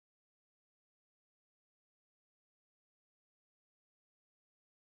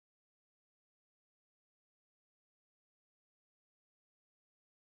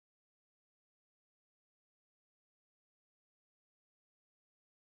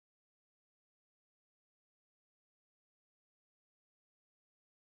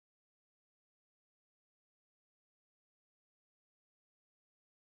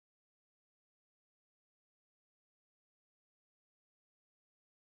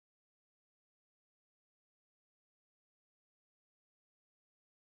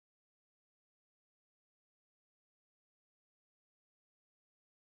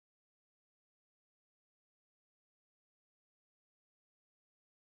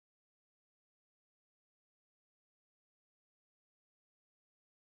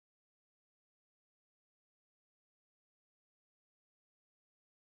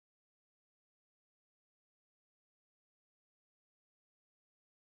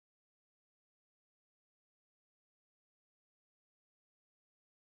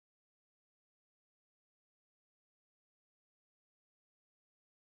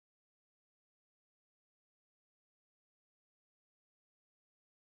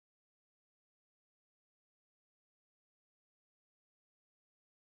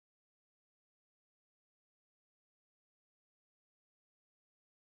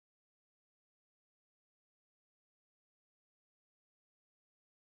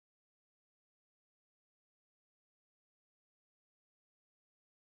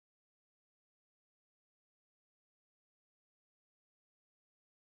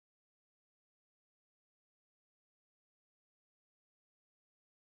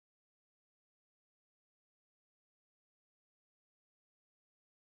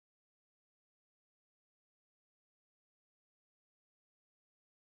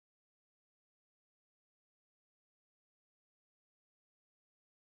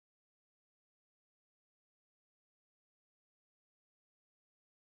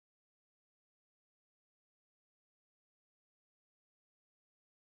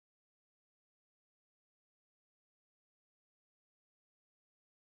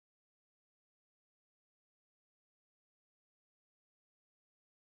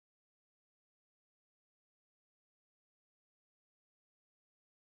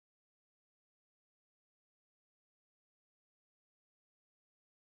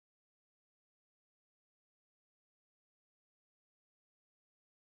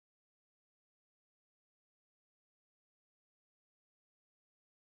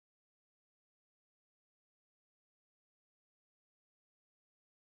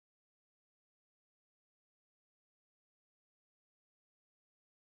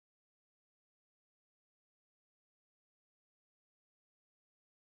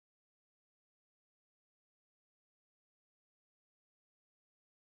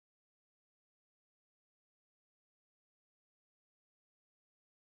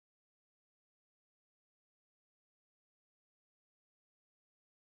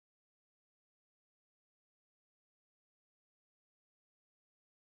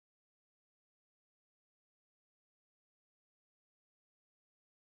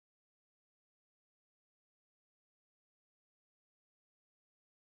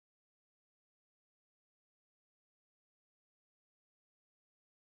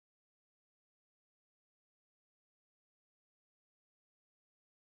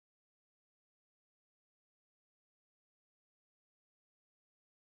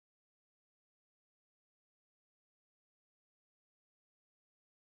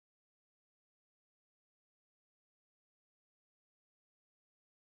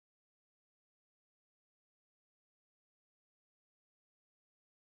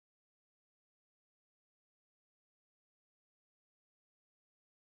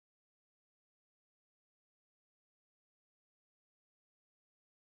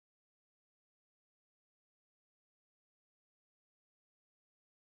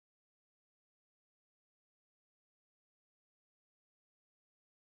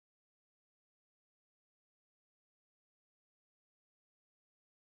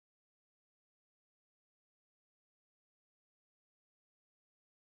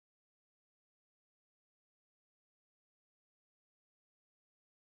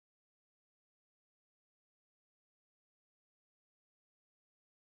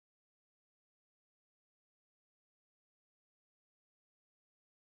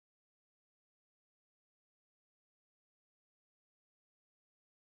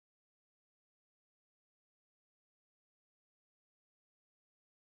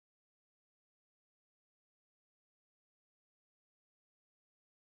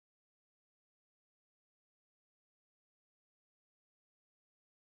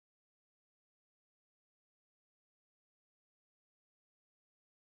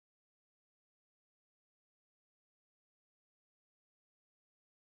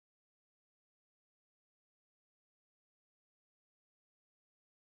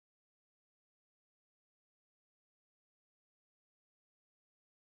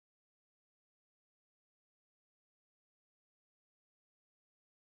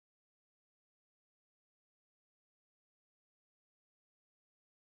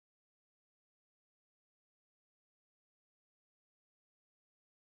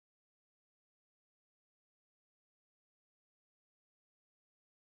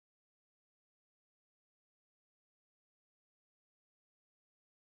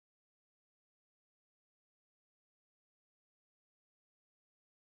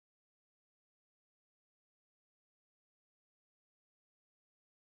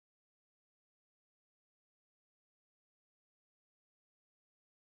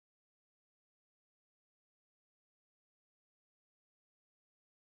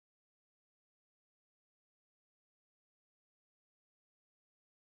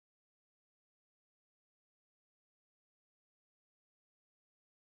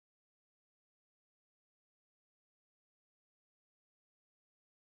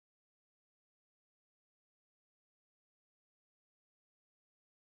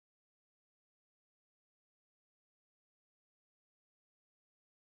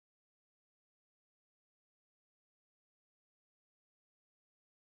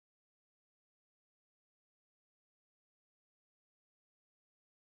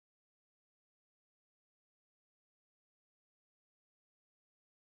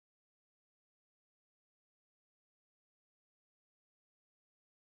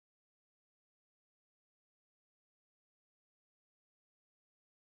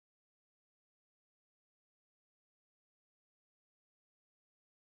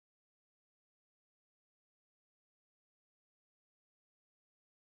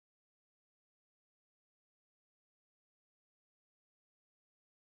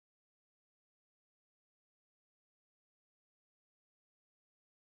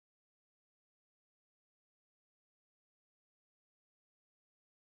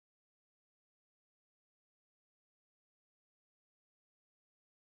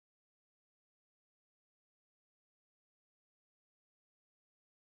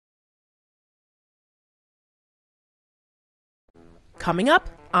Coming up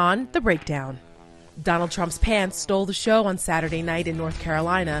on The Breakdown. Donald Trump's pants stole the show on Saturday night in North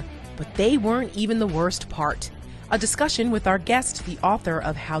Carolina, but they weren't even the worst part. A discussion with our guest, the author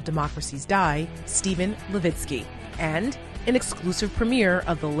of How Democracies Die, Steven Levitsky, and an exclusive premiere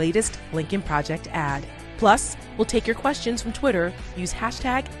of the latest Lincoln Project ad. Plus, we'll take your questions from Twitter. Use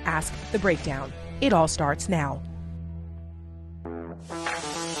hashtag AskTheBreakdown. It all starts now.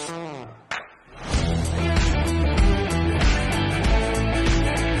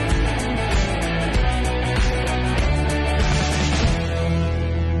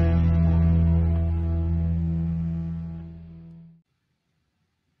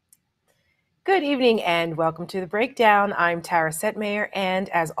 Good evening and welcome to The Breakdown. I'm Tara Setmayer, and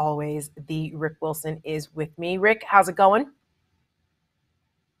as always, the Rick Wilson is with me. Rick, how's it going?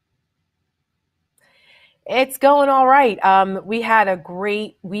 It's going all right. We had a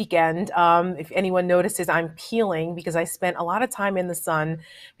great weekend. If anyone notices, I'm peeling because I spent a lot of time in the sun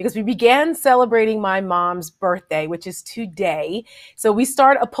because we began celebrating my mom's birthday, which is today. So we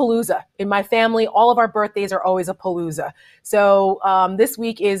start a palooza. In my family, all of our birthdays are always a palooza. So this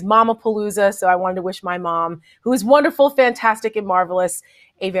week is Mama Palooza. So I wanted to wish my mom, who is wonderful, fantastic, and marvelous,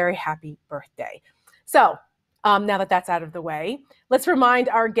 a very happy birthday. So now that that's out of the way, let's remind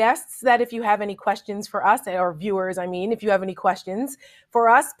our guests that if you have any questions for us, or viewers, if you have any questions for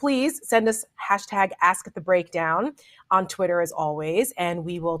us, please send us hashtag AskTheBreakdown on Twitter as always, and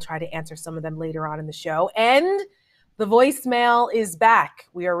we will try to answer some of them later on in the show. And the voicemail is back.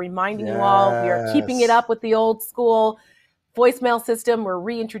 We are reminding you all, we are keeping it up with the old school voicemail system. We're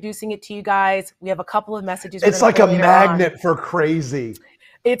reintroducing it to you guys. We have a couple of messages. It's like a magnet for crazy.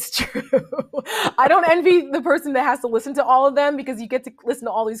 It's true. I don't envy the person that has to listen to all of them because you get to listen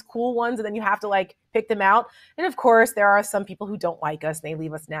to all these cool ones and then you have to pick them out. And of course, there are some people who don't like us and they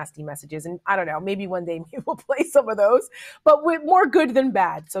leave us nasty messages. And I don't know, maybe one day we will play some of those, but with more good than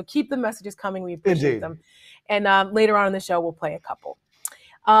bad. So keep the messages coming. We appreciate them. And later on in the show, we'll play a couple.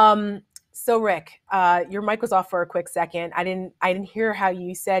 So Rick, your mic was off for a quick second. I didn't hear how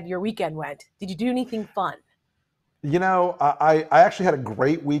you said your weekend went. Did you do anything fun? You know, I actually had a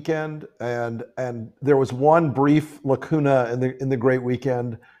great weekend, and there was one brief lacuna in the great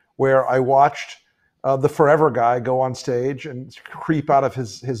weekend where I watched the Forever Guy go on stage and creep out of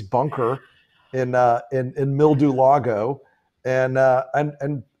his bunker in Mildew Lago and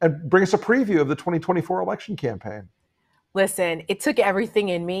bring us a preview of the 2024 election campaign. Listen, it took everything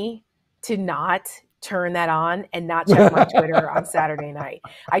in me to not turn that on and not check my Twitter on Saturday night.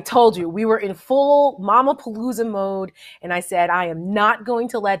 I told you, we were in full Mama Palooza mode, and I said, I am not going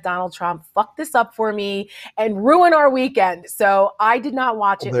to let Donald Trump fuck this up for me and ruin our weekend. So I did not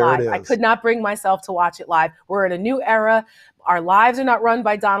watch it live. I could not bring myself to watch it live. We're in a new era. Our lives are not run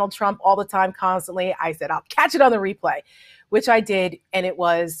by Donald Trump all the time, constantly. I said, I'll catch it on the replay, which I did, and it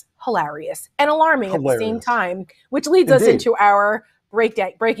was hilarious and alarming at the same time, which leads us into our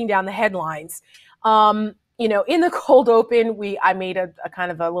breaking down the headlines. In the cold open, I made a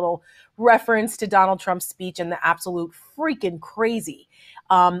kind of a little reference to Donald Trump's speech and the absolute freaking crazy.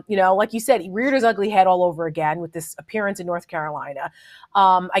 Like you said, he reared his ugly head all over again with this appearance in North Carolina.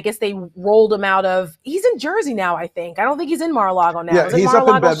 I guess they rolled him out of, he's in Jersey now, I think. I don't think he's in Mar-a-Lago now. Yeah, he's up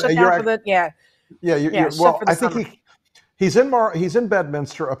in Bedminster. I summer. think he's in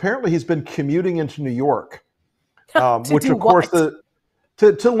Bedminster. Apparently he's been commuting into New York, which of course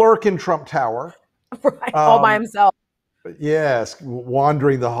to lurk in Trump Tower. Right, all by himself. Yes,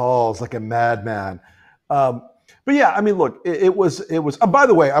 wandering the halls like a madman. But yeah, look, it was. By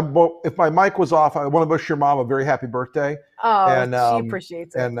the way, if my mic was off, I want to wish your mom a very happy birthday. Oh, and she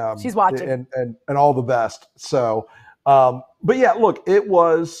appreciates it. And she's watching. And all the best. So, but yeah, look, it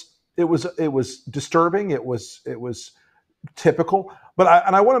was disturbing. It was typical. But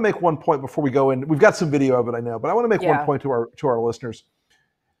I want to make one point before we go in. We've got some video of it, I know, but I want to make one point to our listeners.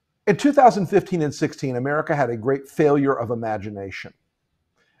 In 2015 and 16, America had a great failure of imagination.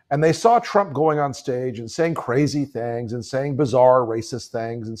 And they saw Trump going on stage and saying crazy things and saying bizarre racist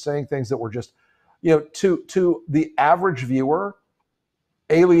things and saying things that were just, to the average viewer,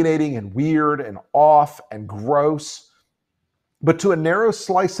 alienating and weird and off and gross. But to a narrow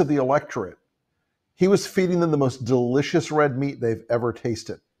slice of the electorate, he was feeding them the most delicious red meat they've ever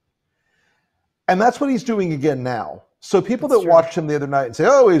tasted. And that's what he's doing again now. So people that watched him the other night and say,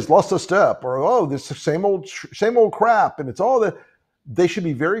 oh, he's lost a step, or, oh, this same old crap, and it's all that, they should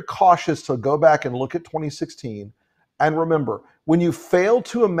be very cautious to go back and look at 2016. And remember, when you fail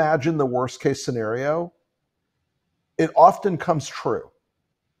to imagine the worst case scenario, it often comes true.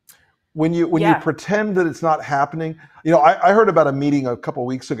 When you pretend that it's not happening, I heard about a meeting a couple of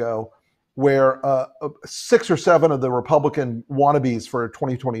weeks ago where 6 or 7 of the Republican wannabes for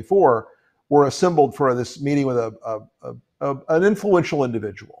 2024 were assembled for this meeting with an influential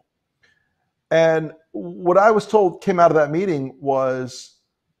individual. And what I was told came out of that meeting was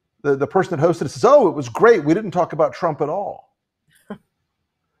the person that hosted it says, "Oh, it was great. We didn't talk about Trump at all."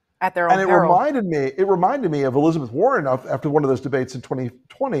 At their own And peril. it reminded me of Elizabeth Warren after one of those debates in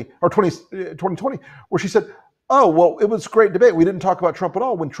 2020, where she said, "Oh, well, it was a great debate. We didn't talk about Trump at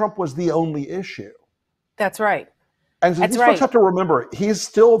all," when Trump was the only issue. That's right. And so these folks have to remember, he is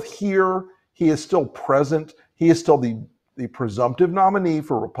still here. He is still present. He is still the presumptive nominee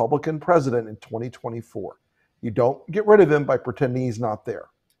for Republican president in 2024. You don't get rid of him by pretending he's not there.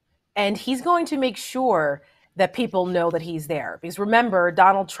 And he's going to make sure that people know that he's there. Because remember,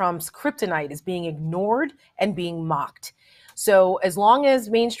 Donald Trump's kryptonite is being ignored and being mocked. So as long as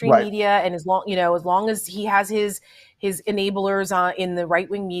mainstream media and as long as he has his enablers in the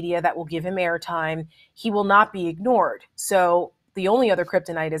right-wing media that will give him airtime, he will not be ignored. So the only other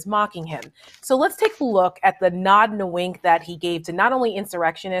kryptonite is mocking him. So let's take a look at the nod and a wink that he gave to not only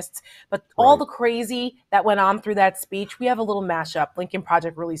insurrectionists, but all the crazy that went on through that speech. We have a little mashup Lincoln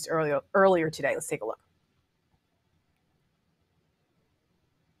Project released earlier today. Let's take a look.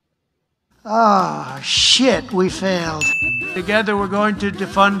 Ah, shit, we failed. Together we're going to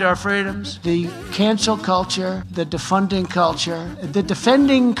defund our freedoms. The cancel culture, the defunding culture, the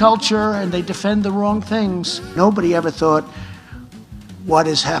defending culture, and they defend the wrong things. Nobody ever thought what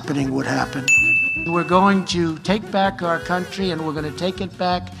is happening would happen. We're going to take back our country, and we're going to take it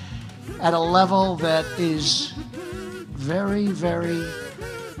back at a level that is very, very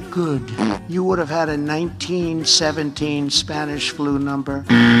good. You would have had a 1917 Spanish flu number.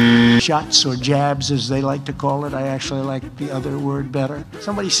 Shots or jabs, as they like to call it. I actually like the other word better.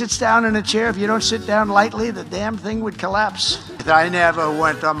 Somebody sits down in a chair. If you don't sit down lightly, the damn thing would collapse. I never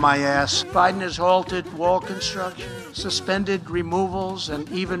went on my ass. Biden has halted wall construction, suspended removals and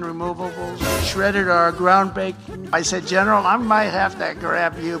even removables, shredded our groundbreaking. I said, General, I might have to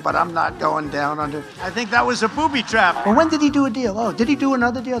grab you, but I'm not going down under. I think that was a booby trap. Well, when did he do a deal? Oh, did he do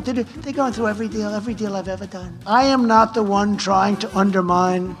another deal? They're going through every deal I've ever done. I am not the one trying to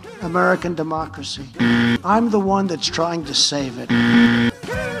undermine American democracy. I'm the one that's trying to save it.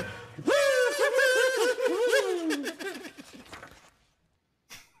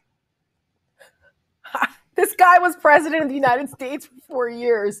 This guy was president of the United States for 4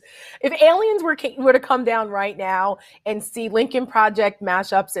 years. If aliens were to come down right now and see Lincoln Project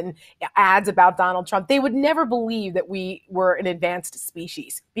mashups and ads about Donald Trump, they would never believe that we were an advanced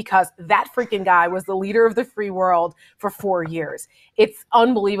species, because that freaking guy was the leader of the free world for 4 years. It's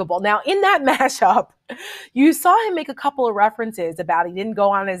unbelievable. Now, in that mashup, you saw him make a couple of references about he didn't go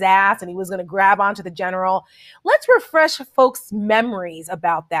on his ass and he was going to grab onto the general. Let's refresh folks' memories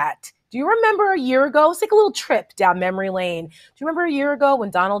about that. Do you remember a year ago? Let's take a little trip down memory lane. Do you remember a year ago when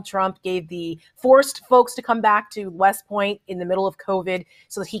Donald Trump forced folks to come back to West Point in the middle of COVID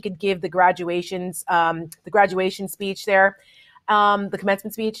so that he could give the graduation speech there, the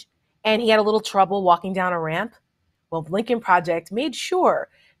commencement speech, and he had a little trouble walking down a ramp? Well, Lincoln Project made sure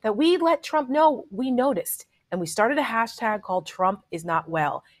that we let Trump know we noticed, and we started a hashtag called Trump is not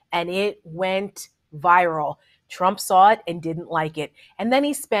well, and it went viral. Trump saw it and didn't like it, and then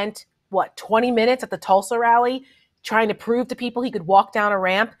he spent 20 minutes at the Tulsa rally trying to prove to people he could walk down a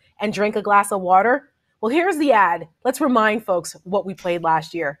ramp and drink a glass of water? Well, here's the ad. Let's remind folks what we played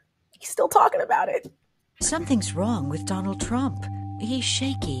last year. He's still talking about it. Something's wrong with Donald Trump. He's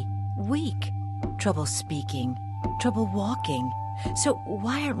shaky, weak, trouble speaking, trouble walking. So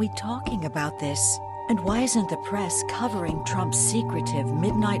why aren't we talking about this? And why isn't the press covering Trump's secretive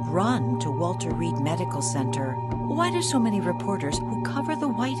midnight run to Walter Reed Medical Center? Why do so many reporters who cover the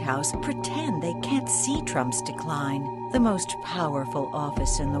White House pretend they can't see Trump's decline? The most powerful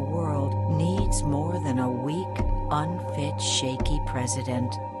office in the world needs more than a weak, unfit, shaky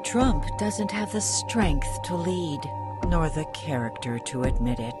president. Trump doesn't have the strength to lead, nor the character to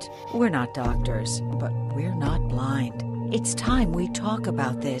admit it. We're not doctors, but we're not blind. It's time we talk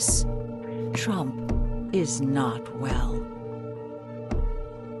about this. Trump is not well.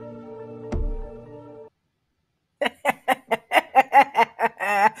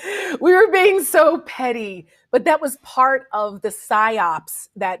 We were being so petty, but that was part of the psyops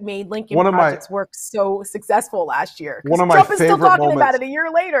that made Lincoln Project's work so successful last year. Trump is still talking about it a year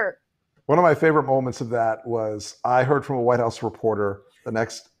later. One of my favorite moments of that was I heard from a White House reporter the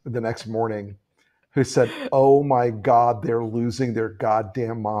next morning who said, "Oh my God, they're losing their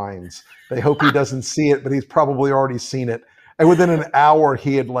goddamn minds. They hope he doesn't see it, but he's probably already seen it." And within an hour,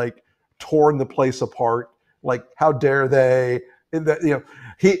 he had torn the place apart. How dare they?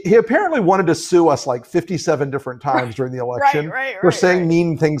 He apparently wanted to sue us like 57 different times during the election for saying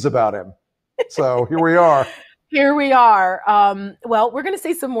mean things about him. So here we are. Here we are. Well, we're going to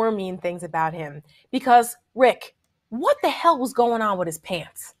say some more mean things about him because, Rick, what the hell was going on with his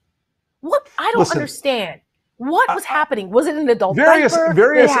pants? What? I don't understand. What was happening? Was it an adult diaper?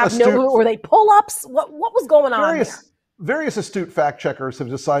 Were they pull-ups? What was going on there? Various astute fact checkers have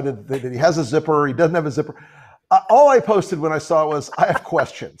decided that he has a zipper. He doesn't have a zipper. All I posted when I saw it was, I have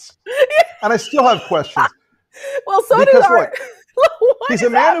questions. And I still have questions. Well, so do our... He's a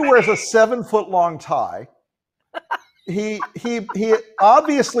man who wears a 7-foot-long tie. He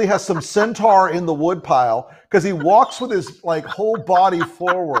obviously has some centaur in the woodpile because he walks with his like whole body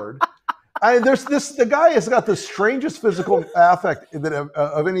forward. The guy has got the strangest physical affect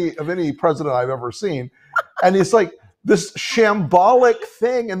of any president I've ever seen, and he's like this shambolic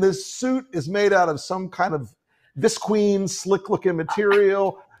thing, and this suit is made out of some kind of visqueen, slick-looking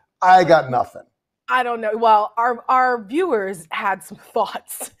material. I got nothing. I don't know. Well, our viewers had some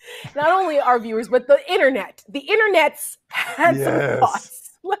thoughts. Not only our viewers, but the internet. The internet's had some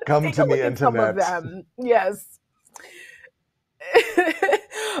thoughts. Let's Come to me, internet. Some of them. Yes.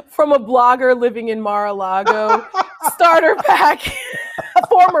 From a blogger living in Mar-a-Lago, starter pack, a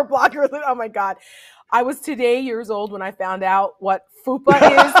former blogger. Oh my God. I was today years old when I found out what FUPA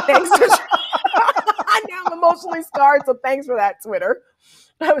is. Thanks to now I'm emotionally scarred, so thanks for that, Twitter.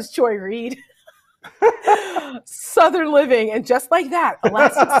 That was Joy Reid. Southern Living, and just like that,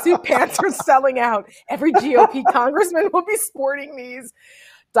 elastic suit pants are selling out. Every GOP congressman will be sporting these.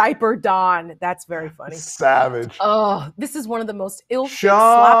 Diaper Don. That's very funny. Savage. Oh, this is one of the most ill-fit,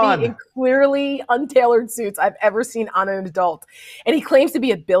 sloppy, and clearly untailored suits I've ever seen on an adult. And he claims to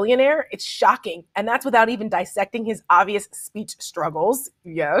be a billionaire. It's shocking. And that's without even dissecting his obvious speech struggles.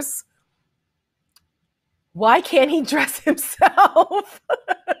 Yes. Why can't he dress himself?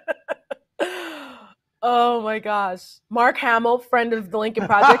 Oh my gosh. Mark Hamill, friend of the Lincoln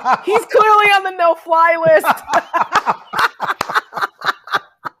Project. He's clearly on the no-fly list.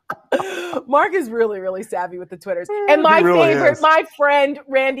 Mark is really, really savvy with the Twitters. And my favorite, my friend,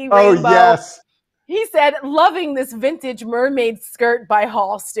 Randy Rainbow. Oh, yes. He said, loving this vintage mermaid skirt by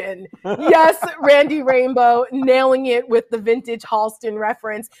Halston. Yes, Randy Rainbow, nailing it with the vintage Halston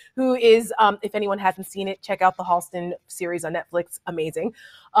reference, who is, if anyone hasn't seen it, check out the Halston series on Netflix. Amazing.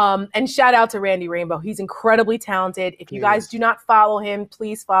 And shout out to Randy Rainbow. He's incredibly talented. If you guys do not follow him,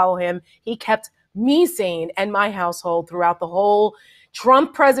 please follow him. He kept me sane and my household throughout the whole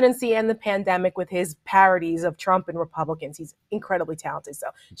Trump presidency and the pandemic with his parodies of Trump and Republicans. He's incredibly talented. So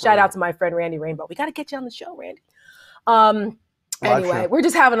shout out to my friend Randy Rainbow. We got to get you on the show, Randy. Anyway, we're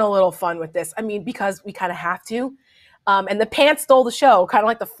just having a little fun with this. I mean, because we kind of have to. And the pants stole the show, kind of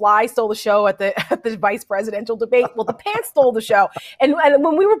like the fly stole the show at the vice presidential debate. Well, the pants stole the show. And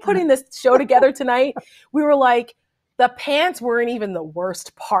when we were putting this show together tonight, we were like, the pants weren't even the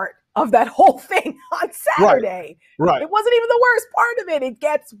worst part of that whole thing on Saturday. Right. It wasn't even the worst part of it. It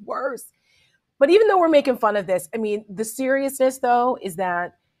gets worse. But even though we're making fun of this, I mean, the seriousness, though, is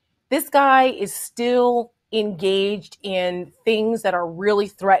that this guy is still engaged in things that are really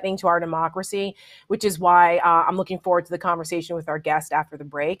threatening to our democracy, which is why I'm looking forward to the conversation with our guest after the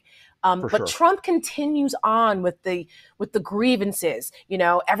break. But Trump continues on with the grievances. You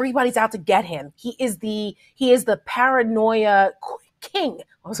know, everybody's out to get him. He is the paranoia king.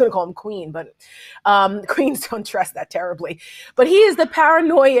 I was going to call him queen, but queens don't dress that terribly. But he is the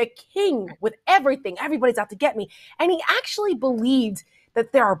paranoia king with everything. Everybody's out to get me. And he actually believed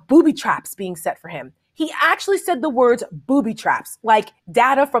that there are booby traps being set for him. He actually said the words booby traps, like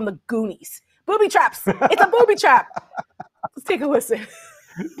Data from the Goonies. Booby traps. It's a booby trap. Let's take a listen.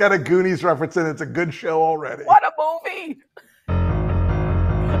 Got a Goonies reference in. It's a good show already. What a movie.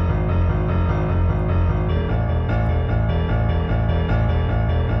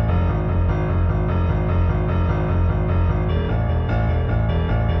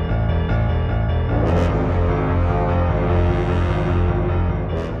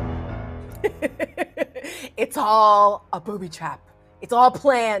 It's all a booby trap. It's all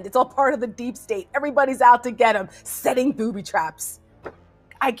planned. It's all part of the deep state. Everybody's out to get him, setting booby traps.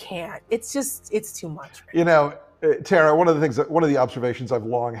 I can't. It's too much. You know, Tara, one of the observations I've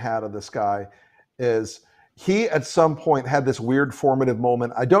long had of this guy is he at some point had this weird formative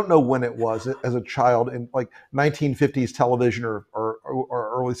moment. I don't know when it was as a child in like 1950s television or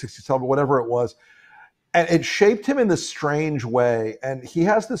early 60s television, whatever it was. And it shaped him in this strange way. And he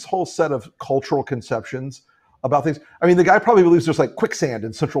has this whole set of cultural conceptions about things. I mean, the guy probably believes there's like quicksand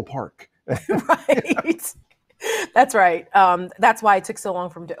in Central Park. Right. That's right. That's why it took so long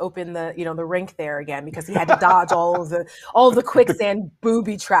for him to open the, the rink there again, because he had to dodge all of the quicksand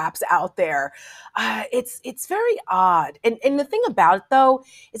booby traps out there. It's very odd. And the thing about it though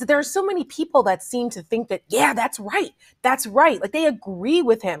is that there are so many people that seem to think that, yeah, that's right. That's right. Like they agree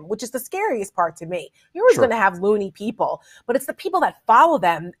with him, which is the scariest part to me. You're always Sure. going to have loony people, but it's the people that follow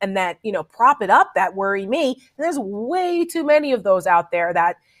them and that, prop it up that worry me. And there's way too many of those out there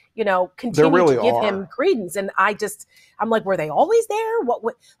that, continue really to give are. him credence. And I'm like, were they always there?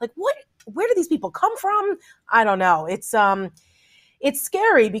 Where do these people come from? I don't know. It's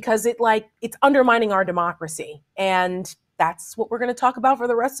scary because it's undermining our democracy. And that's what we're going to talk about for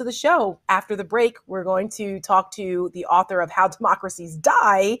the rest of the show. After the break, we're going to talk to the author of How Democracies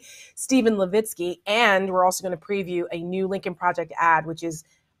Die, Steven Levitsky, and we're also going to preview a new Lincoln Project ad, which is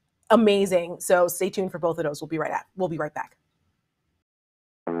amazing. So stay tuned for both of those. We'll be right back.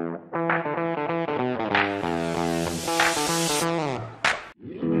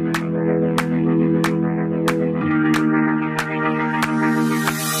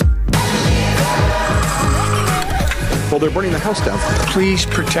 Well, they're burning the house down. Please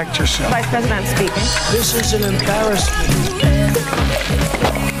protect yourself. Vice President speaking. This is an embarrassment.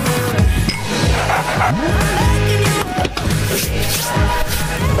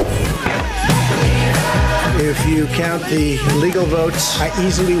 If you count the legal votes, I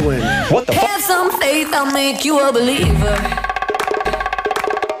easily win. What the fuck? Have some faith, I'll make you a believer.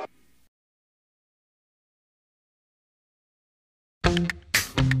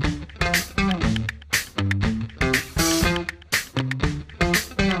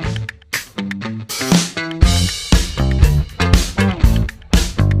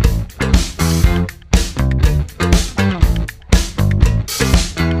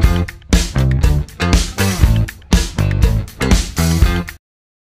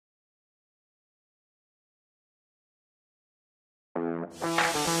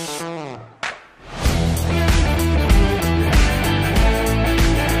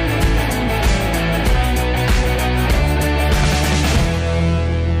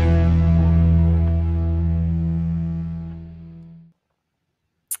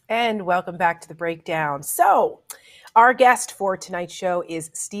 And welcome back to the breakdown. So, our guest for tonight's show is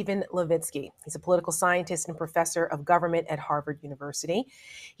Steven Levitsky. He's a political scientist and professor of government at Harvard University.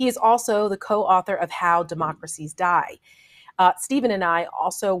 He is also the co-author of How Democracies Die. Steven and I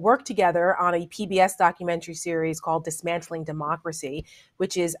also worked together on a PBS documentary series called Dismantling Democracy,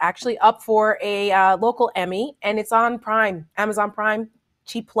 which is actually up for a local Emmy, and it's on Prime, Amazon Prime.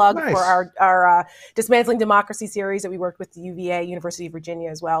 Cheap plug Nice. for our Dismantling Democracy series that we worked with the UVA, University of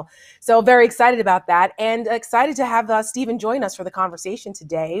Virginia as well. So very excited about that and excited to have Steven join us for the conversation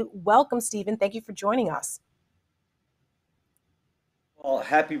today. Welcome, Steven. Thank you for joining us. Well,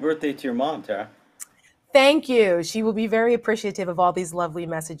 happy birthday to your mom, Tara. Thank you. She will be very appreciative of all these lovely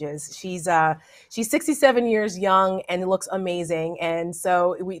messages. She's 67 years young and looks amazing, and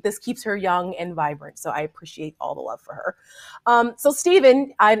so this keeps her young and vibrant. So I appreciate all the love for her. So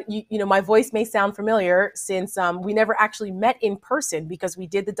Steven, my voice may sound familiar since we never actually met in person because we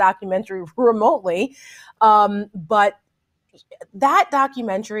did the documentary remotely, but that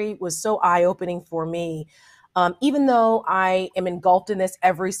documentary was so eye-opening for me, even though I am engulfed in this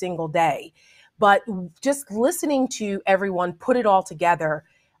every single day. But just listening to everyone put it all together,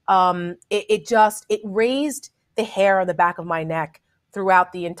 it raised the hair on the back of my neck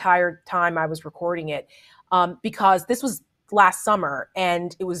throughout the entire time I was recording it, because this was last summer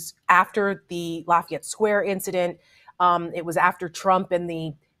and it was after the Lafayette Square incident. It was after Trump and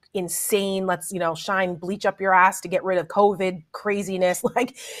the insane, let's, shine bleach up your ass to get rid of COVID craziness.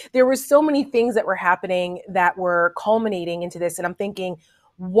 Like there were so many things that were happening that were culminating into this. And I'm thinking,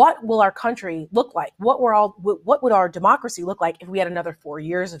 what will our country look like? What would our democracy look like if we had another 4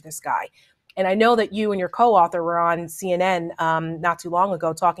 years of this guy? And I know that you and your co-author were on CNN not too long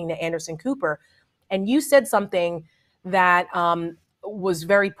ago talking to Anderson Cooper, and you said something that was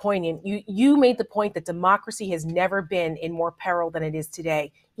very poignant. You made the point that democracy has never been in more peril than it is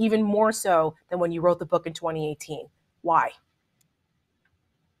today, even more so than when you wrote the book in 2018. Why?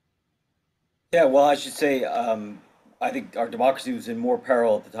 Yeah, well, I should say, I think our democracy was in more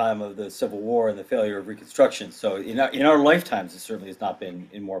peril at the time of the Civil War and the failure of Reconstruction. So in our lifetimes, it certainly has not been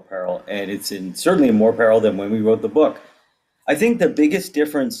in more peril, and it's certainly in more peril than when we wrote the book. I think the biggest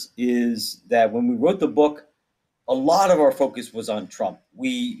difference is that when we wrote the book, a lot of our focus was on Trump.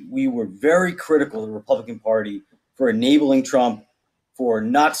 We were very critical of the Republican Party for enabling Trump, for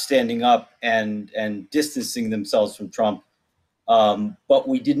not standing up and distancing themselves from Trump. But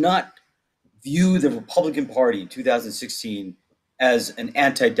we did not view the Republican Party in 2016 as an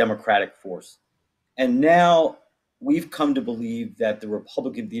anti-democratic force. And now we've come to believe that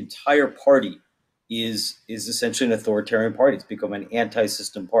the entire party is essentially an authoritarian party. It's become an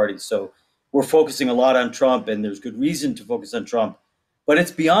anti-system party. So we're focusing a lot on Trump, and there's good reason to focus on Trump, but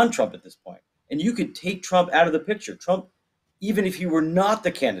it's beyond Trump at this point. And you could take Trump out of the picture. Trump, even if he were not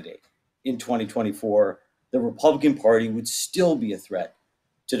the candidate in 2024, the Republican Party would still be a threat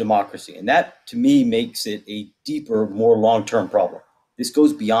to democracy. And that, to me, makes it a deeper, more long-term problem. This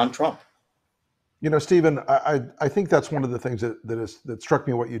goes beyond Trump. You know, Stephen, I think that's one of the things that struck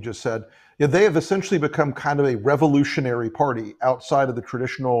me what you just said. You know, they have essentially become kind of a revolutionary party outside of the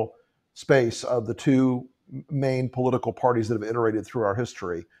traditional space of the two main political parties that have iterated through our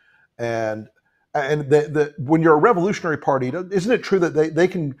history. And when you're a revolutionary party, isn't it true that they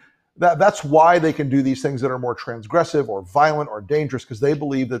can, that's why they can do these things that are more transgressive or violent or dangerous, because they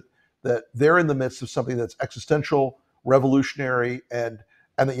believe that they're in the midst of something that's existential, revolutionary, and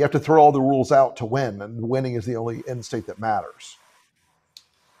that you have to throw all the rules out to win, and winning is the only end state that matters.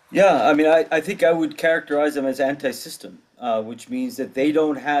 Yeah, I mean, I think I would characterize them as anti-system, which means that they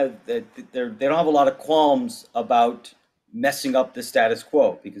don't have a lot of qualms about messing up the status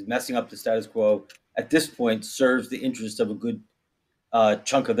quo, because messing up the status quo at this point serves the interest of a good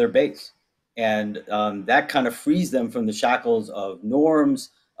chunk of their base, and that kind of frees them from the shackles of norms,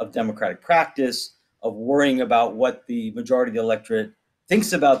 of democratic practice, of worrying about what the majority of the electorate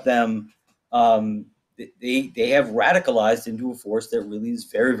thinks about them. They have radicalized into a force that really is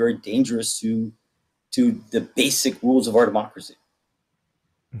very, very dangerous to the basic rules of our democracy.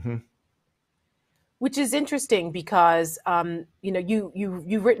 Mm-hmm. Which is interesting because you know,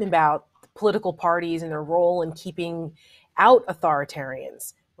 you've written about political parties and their role in keeping out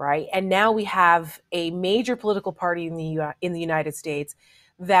authoritarians, right? And now we have a major political party in the United States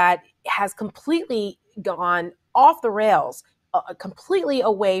that has completely gone off the rails, completely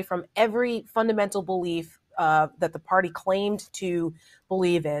away from every fundamental belief that the party claimed to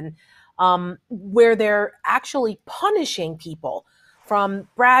believe in, where they're actually punishing people, from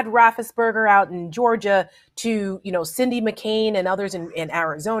Brad Raffensperger out in Georgia to, you know, Cindy McCain and others in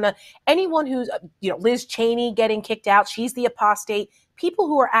Arizona. Anyone who's, you know, Liz Cheney getting kicked out, she's the apostate. People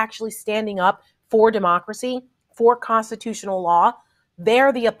who are actually standing up for democracy, for constitutional law,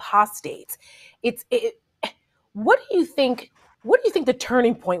 they're the apostates. What do you think? What do you think the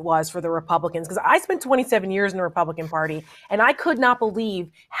turning point was for the Republicans? Because I spent 27 years in the Republican Party, and I could not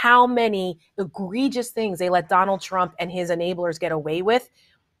believe how many egregious things they let Donald Trump and his enablers get away with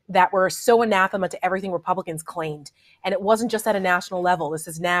that were so anathema to everything Republicans claimed. And it wasn't just at a national level. This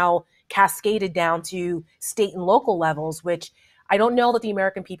is now cascaded down to state and local levels, which I don't know that the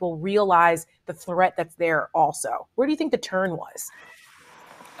American people realize the threat that's there also. Where do you think the turn was?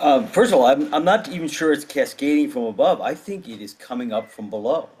 First of all, I'm not even sure it's cascading from above. I think it is coming up from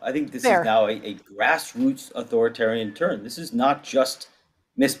below. I think this Fair. is now a grassroots authoritarian turn. This is not just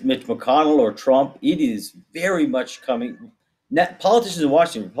Mitch McConnell or Trump. It is very much coming. Politicians in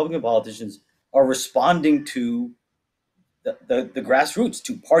Washington, Republican politicians, are responding to the grassroots,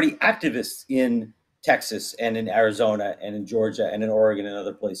 to party activists in Texas and in Arizona and in Georgia and in Oregon and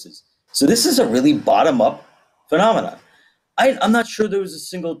other places. So this is a really bottom-up phenomenon. I'm not sure there was a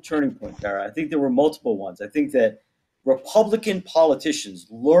single turning point, Tara. I think there were multiple ones. I think that Republican politicians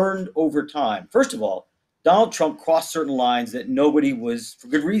learned over time. First of all, Donald Trump crossed certain lines that nobody was, for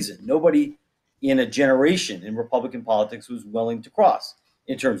good reason, nobody in a generation in Republican politics was willing to cross,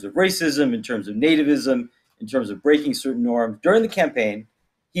 in terms of racism, in terms of nativism, in terms of breaking certain norms. During the campaign,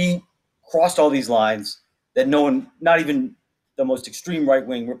 he crossed all these lines that no one, not even the most extreme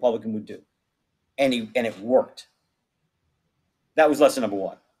right-wing Republican, would do. And it worked. That was lesson number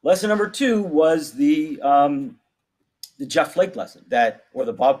one. Lesson number two was the Jeff Flake lesson, or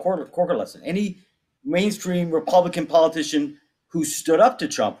the Bob Corker lesson. Any mainstream Republican politician who stood up to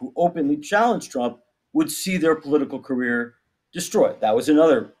Trump, who openly challenged Trump, would see their political career destroyed. That was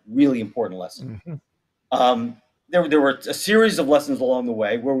another really important lesson. Mm-hmm. There were a series of lessons along the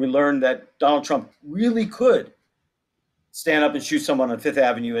way where we learned that Donald Trump really could stand up and shoot someone on Fifth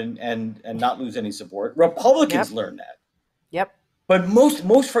Avenue and not lose any support. Republicans learned that. Yep. But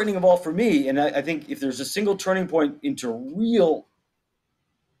most frightening of all for me, and I think if there's a single turning point into real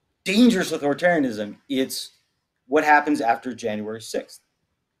dangerous authoritarianism, it's what happens after January 6th.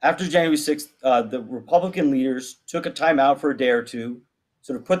 After January 6th, the Republican leaders took a time out for a day or two,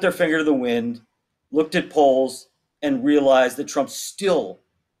 sort of put their finger to the wind, looked at polls, and realized that Trump still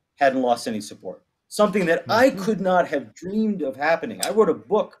hadn't lost any support. Something that I could not have dreamed of happening. I wrote a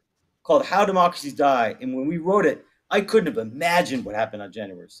book called How Democracies Die, and when we wrote it, I couldn't have imagined what happened on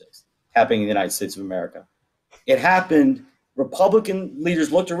January 6th, happening in the United States of America. It happened Republican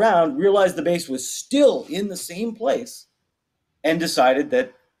leaders looked around, realized the base was still in the same place, and decided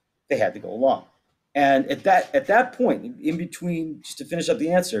that they had to go along. And at that point, in between, just to finish up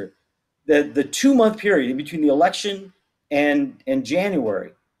the answer, the 2-month period in between the election and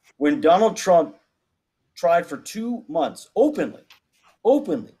January, when Donald Trump tried for 2 months openly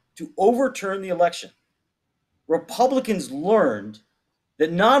to overturn the election, Republicans learned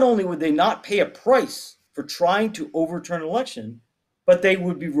that not only would they not pay a price for trying to overturn an election, but they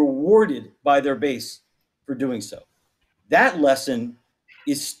would be rewarded by their base for doing so. That lesson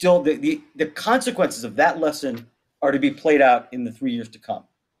is still, the consequences of that lesson are to be played out in the 3 years to come.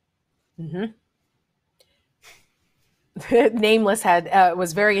 Mm-hmm. Nameless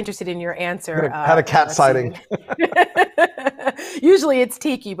was very interested in your answer. Had a cat sighting. Usually it's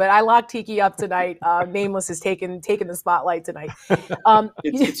Tiki, but I locked Tiki up tonight. Nameless has taken the spotlight tonight.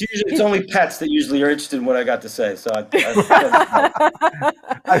 It's only pets that usually are interested in what I got to say. So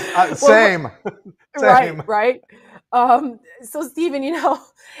same. Right. So Steven,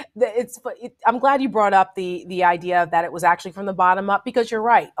 I'm glad you brought up the idea that it was actually from the bottom up, because you're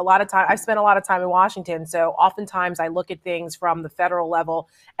right. A lot of time, I've spent a lot of time in Washington, so oftentimes I look at things from the federal level,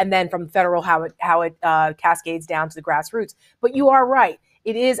 and then from federal how it cascades down to the grassroots. But you are right.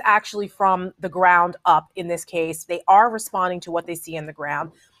 It is actually from the ground up in this case. They are responding to what they see in the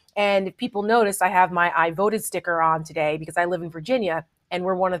ground. And if people notice, I have my I voted sticker on today because I live in Virginia, and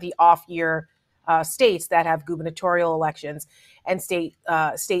we're one of the off-year states that have gubernatorial elections and state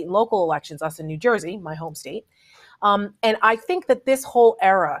and local elections, us in New Jersey, my home state. And I think that this whole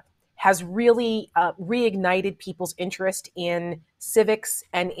era has really reignited people's interest in civics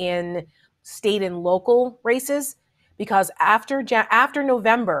and in state and local races, because after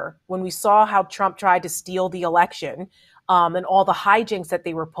November, when we saw how Trump tried to steal the election and all the hijinks that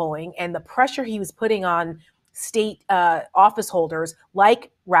they were pulling and the pressure he was putting on state office holders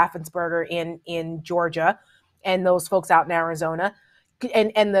like Raffensperger in Georgia and those folks out in Arizona,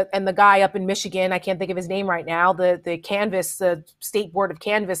 and the guy up in Michigan, I can't think of his name right now, the state board of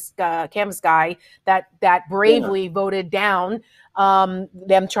canvas guy that bravely voted down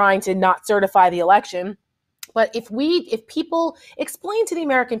them trying to not certify the election. But if people explain to the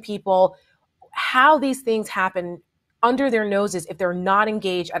American people how these things happen under their noses if they're not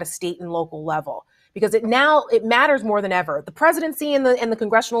engaged at a state and local level, because it matters more than ever. The presidency and the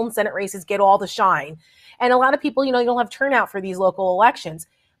congressional and Senate races get all the shine. And a lot of people, you don't have turnout for these local elections.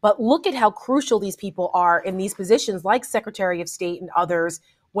 But look at how crucial these people are in these positions like Secretary of State and others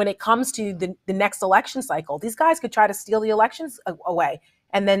when it comes to the next election cycle. These guys could try to steal the elections away.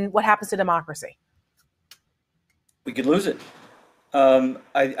 And then what happens to democracy? We could lose it.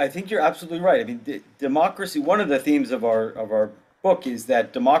 I think you're absolutely right. I mean, democracy, one of the themes of our book is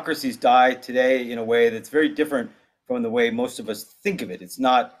that democracies die today in a way that's very different from the way most of us think of it. It's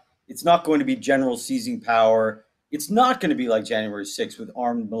not going to be generals seizing power. It's not going to be like January 6th with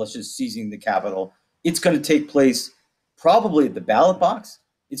armed militias seizing the Capitol. It's going to take place probably at the ballot box.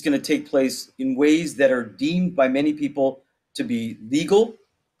 It's going to take place in ways that are deemed by many people to be legal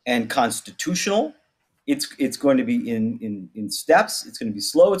and constitutional. It's going to be in steps. It's going to be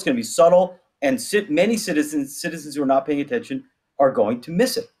slow. It's going to be subtle. And many citizens who are not paying attention are going to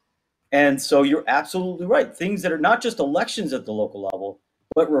miss it. And so you're absolutely right. Things that are not just elections at the local level,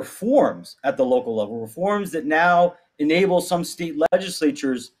 but reforms at the local level, reforms that now enable some state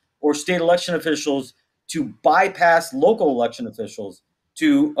legislatures or state election officials to bypass local election officials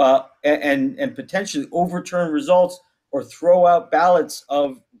to and potentially overturn results or throw out ballots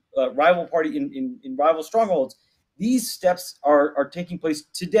of rival party in rival strongholds. These steps are taking place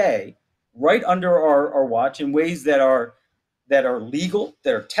today, right under our watch, in ways that are legal,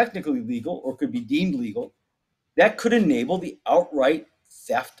 that are technically legal or could be deemed legal, that could enable the outright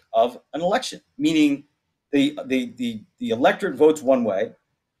theft of an election, meaning the electorate votes one way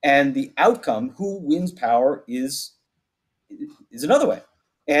and the outcome, who wins power, is another way.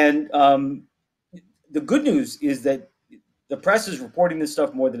 And the good news is that the press is reporting this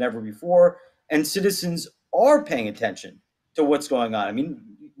stuff more than ever before, and citizens are paying attention to what's going on. I mean,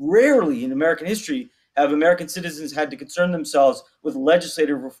 rarely in American history have American citizens had to concern themselves with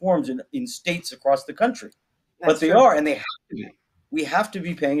legislative reforms in states across the country. But they are, and they have to be. We have to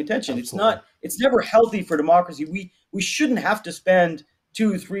be paying attention. Absolutely. It's never healthy for democracy. We shouldn't have to spend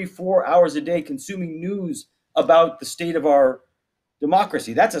 2, 3, 4 hours a day consuming news about the state of our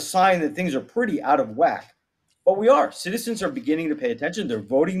democracy. That's a sign that things are pretty out of whack. But we are. Citizens are beginning to pay attention. They're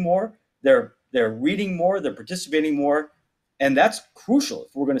voting more. They're reading more. They're participating more. And that's crucial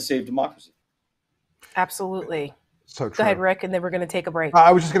if we're going to save democracy. Absolutely. So true. Go ahead, Rick, and then we're going to take a break.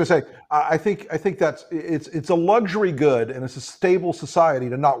 I was just going to say, I think that's it's a luxury good, and it's a stable society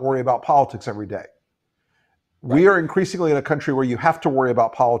to not worry about politics every day. Right. We are increasingly in a country where you have to worry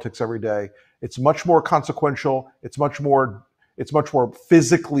about politics every day. It's much more consequential. It's much more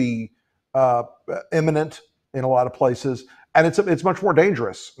physically imminent in a lot of places, and it's much more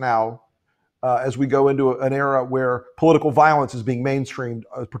dangerous now as we go into an era where political violence is being mainstreamed,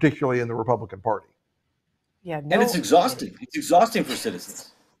 particularly in the Republican Party. Yeah, and it's exhausting. It's exhausting for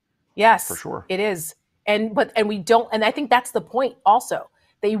citizens. Yes, for sure, it is. And we don't. And I think that's the point. Also,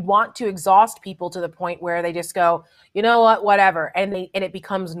 they want to exhaust people to the point where they just go, you know what, whatever, and it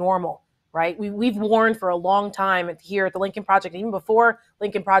becomes normal, right? We've warned for a long time here at the Lincoln Project, even before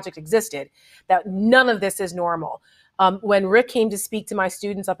Lincoln Project existed, that none of this is normal. When Rick came to speak to my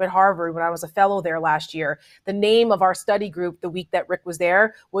students up at Harvard when I was a fellow there last year, the name of our study group the week that Rick was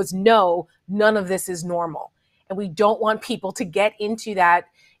there was No, None of This is Normal. And we don't want people to get into that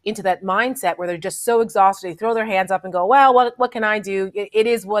mindset where they're just so exhausted, they throw their hands up and go, well, what can I do? It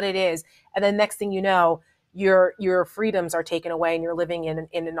is what it is. And then next thing you know, your freedoms are taken away and you're living in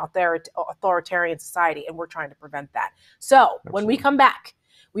an authoritarian society. And we're trying to prevent that. So Absolutely. When we come back,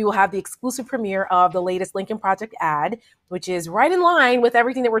 we will have the exclusive premiere of the latest Lincoln Project ad, which is right in line with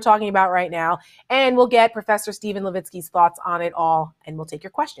everything that we're talking about right now. And we'll get Professor Steven Levitsky's thoughts on it all, and we'll take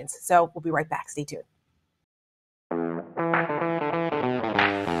your questions. So we'll be right back. Stay tuned.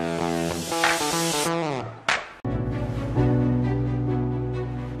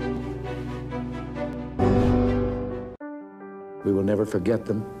 We will never forget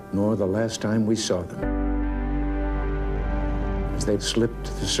them, nor the last time we saw them. As they slipped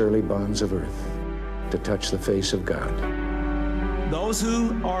the surly bonds of earth to touch the face of God. Those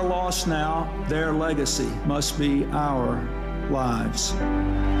who are lost now, their legacy must be our lives.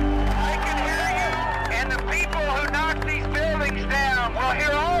 I can hear you, and the people who knock these buildings down will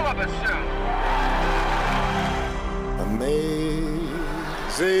hear all of us soon.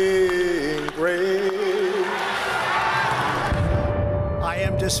 Amazing grace. I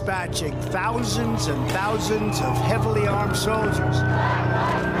am dispatching thousands and thousands of heavily armed soldiers.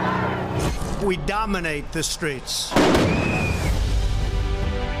 We dominate the streets.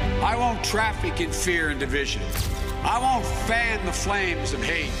 I won't traffic in fear and division. I won't fan the flames of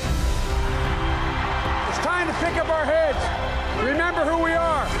hate. It's time to pick up our heads. Remember who we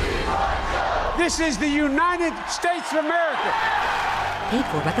are. This is the United States of America. Paid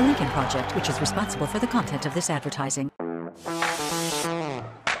for by the Lincoln Project, which is responsible for the content of this advertising.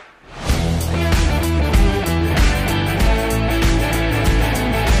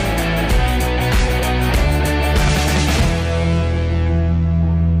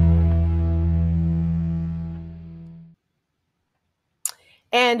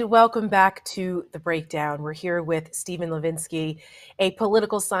 And welcome back to The Breakdown. We're here with Steven Levitsky, a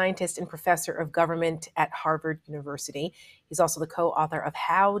political scientist and professor of government at Harvard University. He's also the co-author of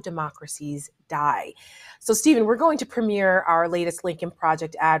How Democracies Die. So, Steven, we're going to premiere our latest Lincoln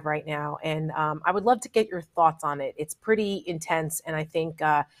Project ad right now, and I would love to get your thoughts on it. It's pretty intense, and I think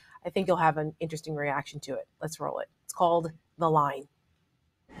you'll have an interesting reaction to it. Let's roll it. It's called The Line.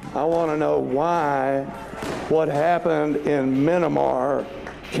 I want to know why what happened in Myanmar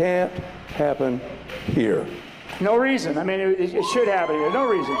can't happen here. No reason. I mean, it should happen here. No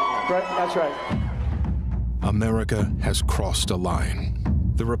reason. Right? That's right. America has crossed a line.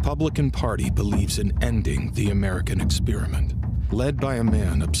 The Republican Party believes in ending the American experiment, led by a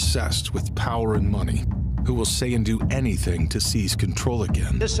man obsessed with power and money, who will say and do anything to seize control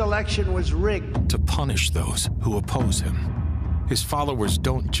again. This election was rigged. To punish those who oppose him. His followers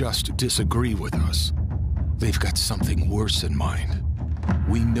don't just disagree with us. They've got something worse in mind.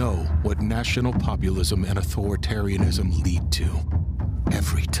 We know what national populism and authoritarianism lead to.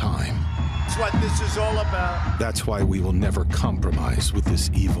 Every time. That's what this is all about. That's why we will never compromise with this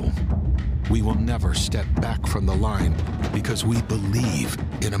evil. We will never step back from the line because we believe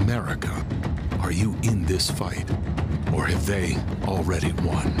in America. Are you in this fight? Or have they already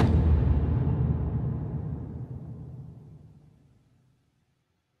won?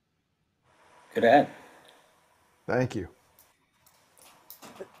 Good ad. Thank you.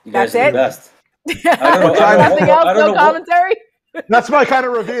 You guys That's are the best. Nothing else, no commentary? That's my kind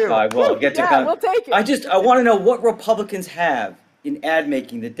of review. I will get to we'll take it. I want to know what Republicans have in ad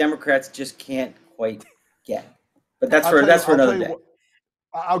making that Democrats just can't quite get. But that's for another day.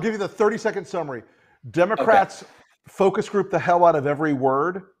 I'll give you the 30-second summary. Democrats focus group the hell out of every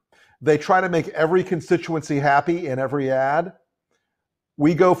word. They try to make every constituency happy in every ad.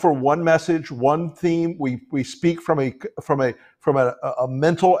 We go for one message, one theme. We speak from a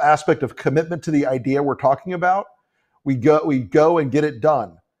mental aspect of commitment to the idea we're talking about. We go and get it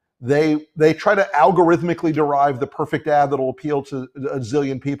done. They try to algorithmically derive the perfect ad that'll appeal to a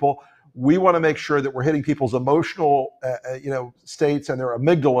zillion people. We want to make sure that we're hitting people's emotional states and their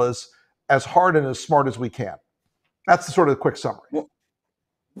amygdalas as hard and as smart as we can. That's the sort of quick summary. Well,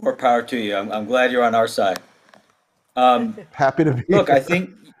 more power to you. I'm glad you're on our side. Happy to be Look, here. I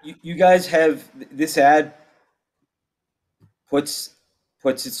think you guys have this ad puts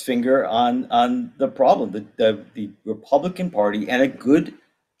its finger on the problem. The Republican Party and a good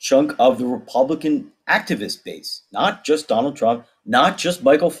chunk of the Republican activist base, not just Donald Trump, not just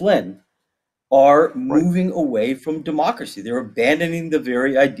Michael Flynn, are moving away from democracy. They're abandoning the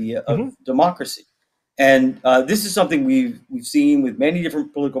very idea of democracy. And this is something we've seen with many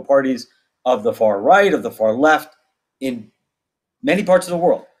different political parties of the far right, of the far left, in many parts of the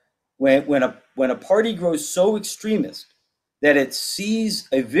world. When a party grows so extremist that it sees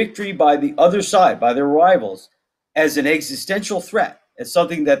a victory by the other side, by their rivals, as an existential threat, as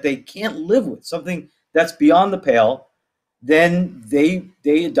something that they can't live with, something that's beyond the pale, then they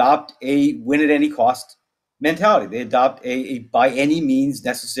adopt a win at any cost mentality. They adopt a by any means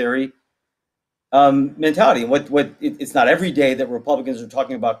necessary mentality. And it's not every day that Republicans are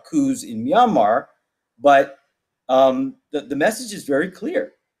talking about coups in Myanmar, but the message is very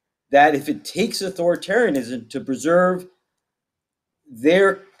clear that if it takes authoritarianism to preserve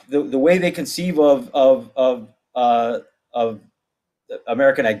the way they conceive of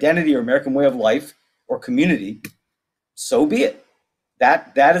American identity or American way of life or community, so be it.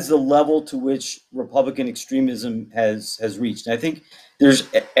 That is the level to which Republican extremism has reached. And I think there's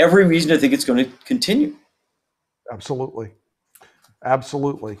every reason to think it's going to continue. Absolutely. That's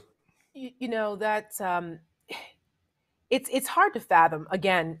it's hard to fathom,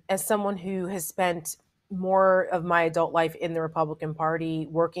 again, as someone who has spent more of my adult life in the Republican Party,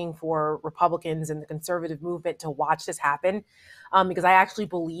 working for Republicans and the conservative movement, to watch this happen, because I actually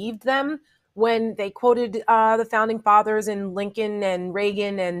believed them when they quoted the founding fathers and Lincoln and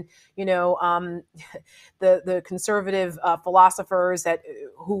Reagan and the conservative philosophers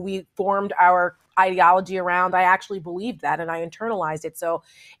who we formed our ideology around. I actually believed that and I internalized it. So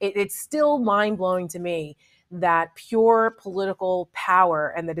it's still mind-blowing to me that pure political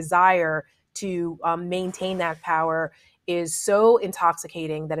power and the desire to maintain that power is so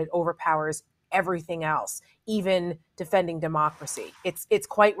intoxicating that it overpowers everything else, even defending democracy. It's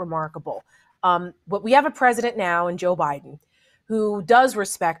quite remarkable. But we have a president now in Joe Biden who does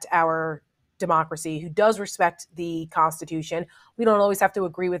respect our democracy, who does respect the Constitution. We don't always have to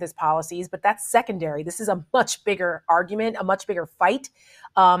agree with his policies, but that's secondary. This is a much bigger argument, a much bigger fight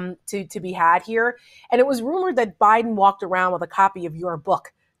to be had here. And it was rumored that Biden walked around with a copy of your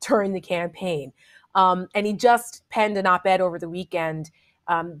book during the campaign. And he just penned an op-ed over the weekend,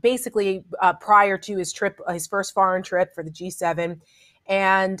 basically prior to his first foreign trip for the G7.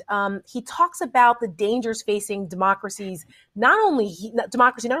 And he talks about the dangers facing democracy not only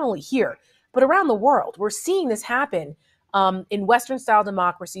here, but around the world. We're seeing this happen in Western-style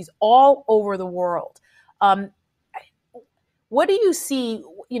democracies all over the world. What do you see?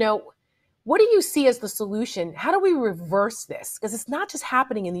 What do you see as the solution? How do we reverse this? Because it's not just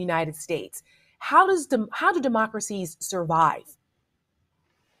happening in the United States. How do democracies survive?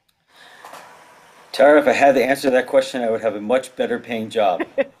 Tara, if I had the answer to that question, I would have a much better paying job.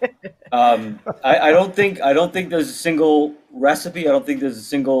 I don't think there's a single recipe. I don't think there's a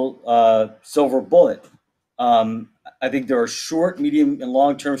single silver bullet. I think there are short, medium, and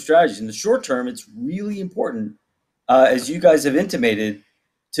long-term strategies. In the short term, it's really important, as you guys have intimated,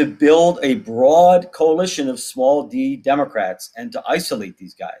 to build a broad coalition of small d Democrats and to isolate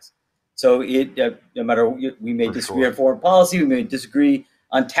these guys. So no matter, we may disagree on foreign policy, we may disagree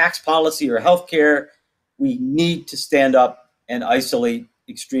on tax policy or healthcare, we need to stand up and isolate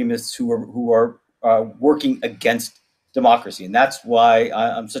extremists who are working against democracy. And that's why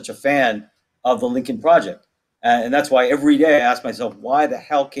I'm such a fan of the Lincoln Project. And that's why every day I ask myself, why the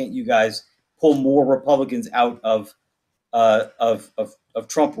hell can't you guys pull more Republicans out of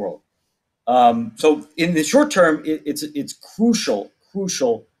Trump world? So in the short term, it's crucial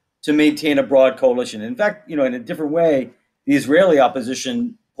to maintain a broad coalition. In fact, in a different way, the Israeli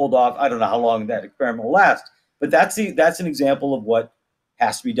opposition pulled off. I don't know how long that experiment will last, but that's an example of what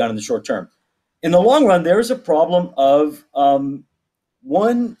has to be done in the short term. In the long run, there is a problem of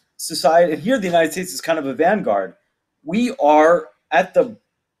one society, and here the United States is kind of a vanguard. We are at the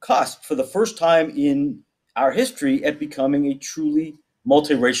cusp, for the first time in our history, at becoming a truly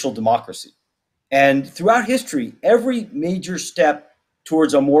multiracial democracy. And throughout history, every major step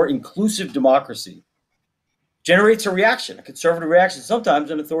towards a more inclusive democracy generates a reaction, a conservative reaction,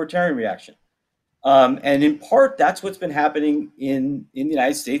 sometimes an authoritarian reaction. And in part, that's what's been happening in the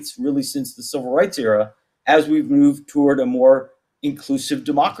United States really since the civil rights era, as we've moved toward a more inclusive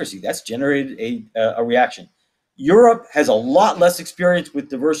democracy. That's generated a reaction. Europe has a lot less experience with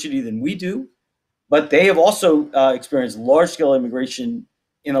diversity than we do, but they have also experienced large-scale immigration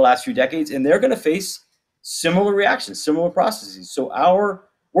in the last few decades, and they're going to face similar reactions, similar processes. So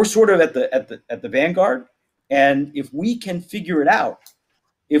we're sort of at the vanguard, and if we can figure it out,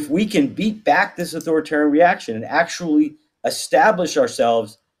 if we can beat back this authoritarian reaction and actually establish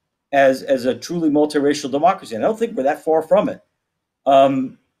ourselves as a truly multiracial democracy, and I don't think we're that far from it,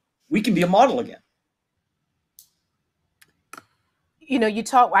 we can be a model again. You know,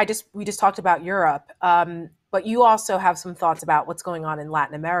 we just talked about Europe, but you also have some thoughts about what's going on in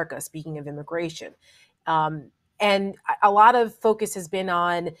Latin America, speaking of immigration. And a lot of focus has been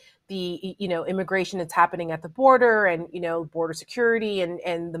on the, immigration that's happening at the border and, border security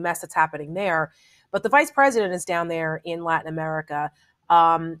and the mess that's happening there. But the vice president is down there in Latin America.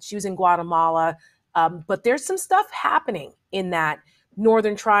 She was in Guatemala. But there's some stuff happening in that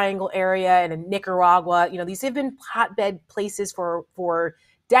Northern Triangle area and in Nicaragua. These have been hotbed places for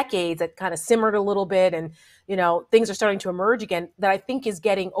decades that kind of simmered a little bit, and things are starting to emerge again that I think is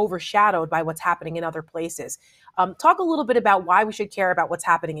getting overshadowed by what's happening in other places. Talk a little bit about why we should care about what's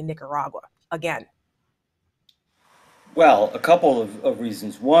happening in Nicaragua again. Well, a couple of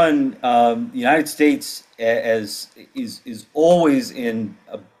reasons. One, the United States is always in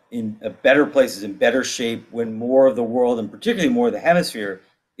a better places, in better shape when more of the world, and particularly more of the hemisphere,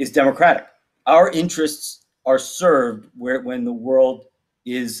 is democratic. Our interests are served when the world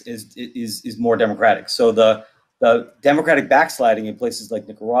is more democratic. So the democratic backsliding in places like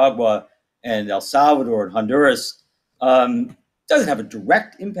Nicaragua and El Salvador and Honduras doesn't have a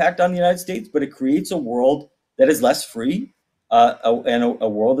direct impact on the United States, but it creates a world that is less free and a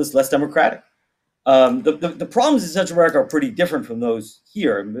world that's less democratic. The problems in Central America are pretty different from those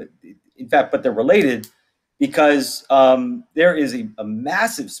here. In fact, but they're related because there is a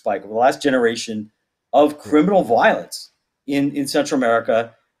massive spike over the last generation of criminal violence in Central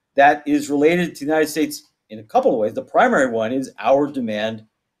America that is related to the United States in a couple of ways. The primary one is our demand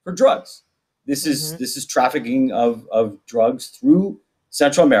for drugs. This is trafficking of drugs through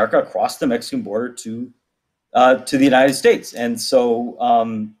Central America across the Mexican border to the United States. And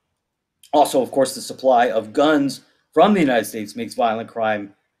so also, of course, the supply of guns from the United States makes violent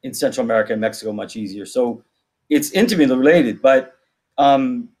crime in Central America and Mexico much easier. So it's intimately related. But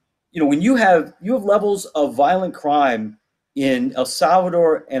when you have levels of violent crime in El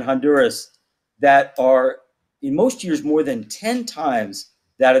Salvador and Honduras that are in most years more than 10 times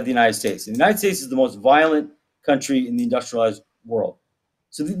that of the United States. And the United States is the most violent country in the industrialized world.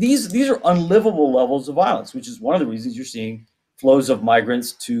 So these are unlivable levels of violence, which is one of the reasons you're seeing flows of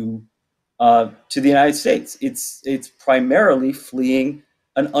migrants to the United States. It's primarily fleeing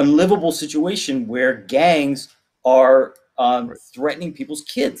an unlivable situation where gangs are threatening people's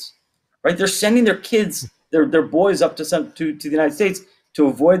kids. Right? They're sending their kids, their boys up to the United States to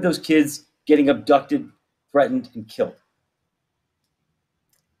avoid those kids getting abducted, threatened, and killed.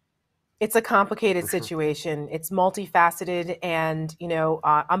 It's a complicated situation. It's multifaceted, and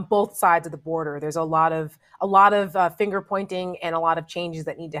on both sides of the border, there's a lot of finger pointing and a lot of changes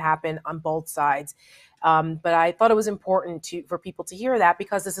that need to happen on both sides. But I thought it was important for people to hear that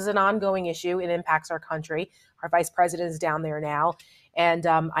because this is an ongoing issue. It impacts our country. Our vice president is down there now. And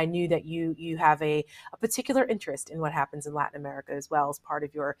I knew that you have a particular interest in what happens in Latin America as well as part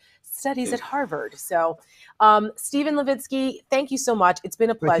of your studies at Harvard. So, Steven Levitsky, thank you so much. It's been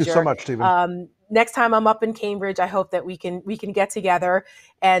a pleasure. Thank you so much, Steven. Next time I'm up in Cambridge, I hope that we can get together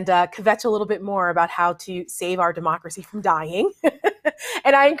and kvetch a little bit more about how to save our democracy from dying.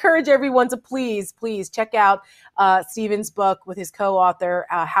 And I encourage everyone to please check out Steven's book with his co-author,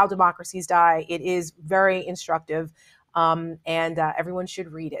 How Democracies Die. It is very instructive. And everyone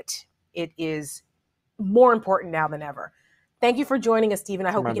should read it. It is more important now than ever. Thank you for joining us, Steven.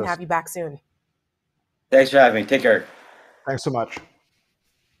 I hope we can have you back soon. Thanks for having me. Take care. Thanks so much.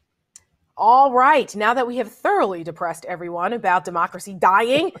 All right. Now that we have thoroughly depressed everyone about democracy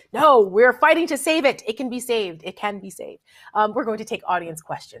dying, no, we're fighting to save it. It can be saved. It can be saved. We're going to take audience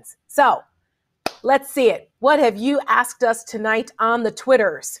questions. So let's see it. What have you asked us tonight on the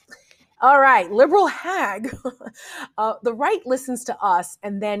Twitters? All right, liberal hag. The right listens to us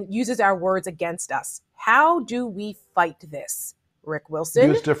and then uses our words against us. How do we fight this? Rick Wilson?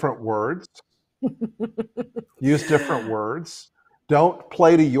 Use different words. Use different words. Don't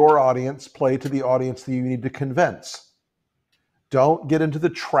play to your audience. Play to the audience that you need to convince. Don't get into the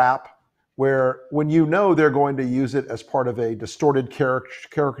trap where when you know they're going to use it as part of a distorted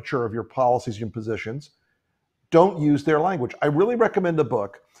caricature of your policies and positions, don't use their language. I really recommend a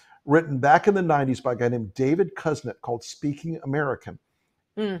book written back in the 90s by a guy named David Kuznets called Speaking American.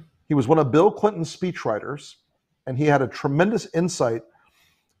 He was one of Bill Clinton's speechwriters, and he had a tremendous insight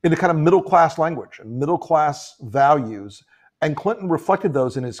into kind of middle-class language and middle-class values. And Clinton reflected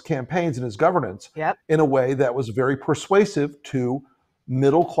those in his campaigns and his governance in a way that was very persuasive to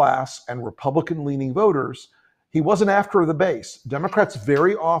middle-class and Republican-leaning voters. He wasn't after the base. Democrats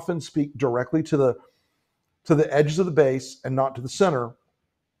very often speak directly to the edges of the base and not to the center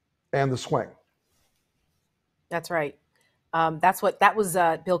and the swing. That's right. That was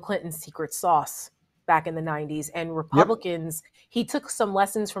Bill Clinton's secret sauce back in the 90s. And Republicans, he took some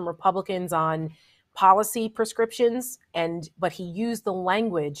lessons from Republicans on policy prescriptions, but he used the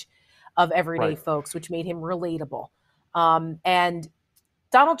language of everyday folks, which made him relatable. And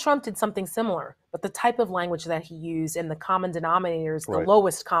Donald Trump did something similar, but the type of language that he used and the common denominators, the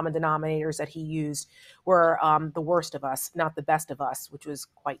lowest common denominators that he used were the worst of us, not the best of us, which was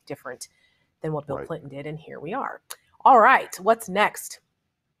quite different than what Bill Clinton did. And here we are. All right, what's next?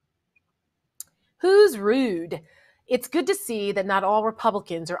 Who's rude? It's good to see that not all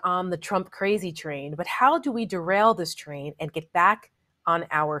Republicans are on the Trump crazy train, but how do we derail this train and get back on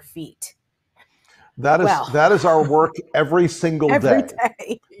our feet? That is our work every single day.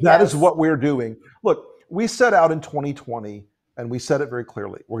 That is what we're doing. Look, we set out in 2020, and we said it very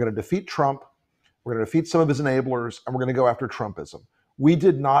clearly. We're going to defeat Trump. We're going to defeat some of his enablers, and we're going to go after Trumpism. We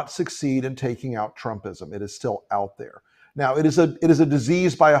did not succeed in taking out Trumpism. It is still out there. Now, it is a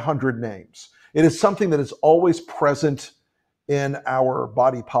disease by 100 names. It is something that is always present in our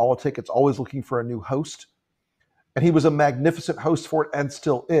body politic. It's always looking for a new host. And he was a magnificent host for it and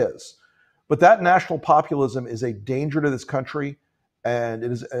still is. But that national populism is a danger to this country, and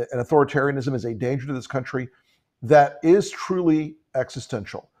an authoritarianism is a danger to this country that is truly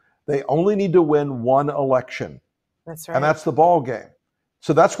existential. They only need to win one election. That's right. And that's the ball game.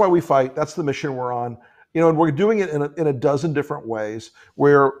 So that's why we fight. That's the mission we're on. And we're doing it in a dozen different ways.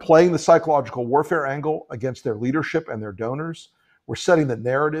 We're playing the psychological warfare angle against their leadership and their donors. We're setting the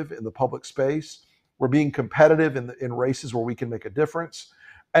narrative in the public space. We're being competitive in races where we can make a difference.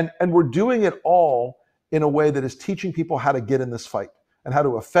 And we're doing it all in a way that is teaching people how to get in this fight and how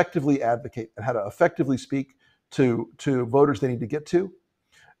to effectively advocate and how to effectively speak to voters they need to get to,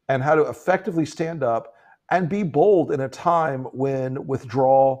 and how to effectively stand up and be bold in a time when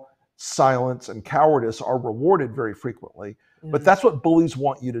withdrawal, silence, and cowardice are rewarded very frequently. But that's what bullies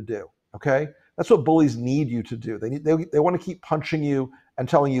want you to do, okay? That's what bullies need you to do. They want to keep punching you and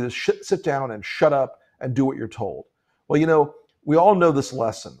telling you to sit down and shut up and do what you're told. Well, we all know this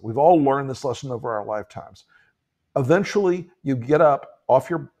lesson. We've all learned this lesson over our lifetimes. Eventually, you get up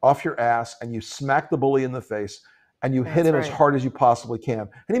off your ass and you smack the bully in the face and you hit him as hard as you possibly can.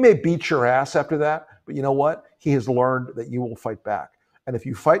 And he may beat your ass after that, but you know what? He has learned that you will fight back. And if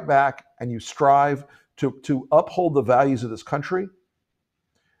you fight back and you strive to uphold the values of this country,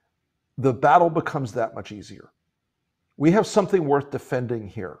 the battle becomes that much easier. We have something worth defending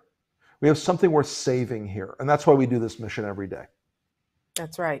here. We have something worth saving here. And that's why we do this mission every day.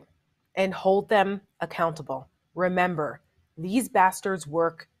 That's right. And hold them accountable. Remember, these bastards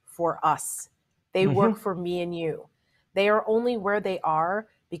work for us. They work for me and you. They are only where they are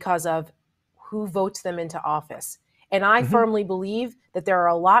because of who votes them into office. And I firmly believe that there are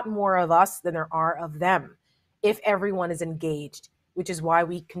a lot more of us than there are of them if everyone is engaged, which is why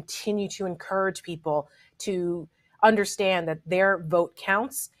we continue to encourage people to understand that their vote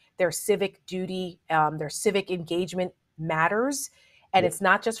counts, their civic duty, their civic engagement matters. And it's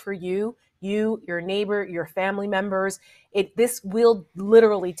not just for you, your neighbor, your family members. This will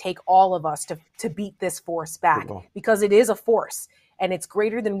literally take all of us to beat this force back, because it is a force and it's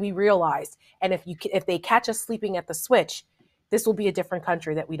greater than we realized. And if they catch us sleeping at the switch, this will be a different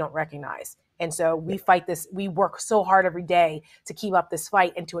country that we don't recognize. And so we fight this. We work so hard every day to keep up this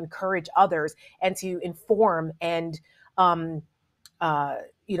fight and to encourage others and to inform and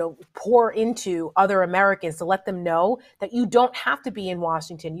pour into other Americans to let them know that you don't have to be in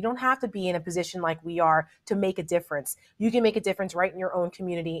Washington. You don't have to be in a position like we are to make a difference. You can make a difference right in your own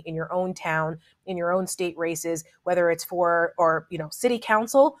community, in your own town, in your own state races, whether it's for city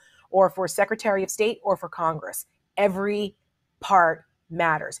council or for Secretary of State or for Congress. Every part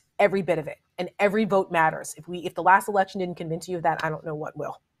matters, every bit of it, and every vote matters. If the last election didn't convince you of that, I don't know what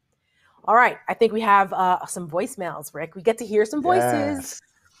will. All right, I think we have some voicemails, Rick. We get to hear some voices.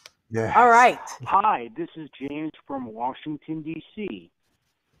 Yes. All right. Hi, this is James from Washington, D.C.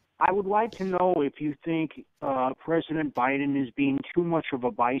 I would like to know if you think President Biden is being too much of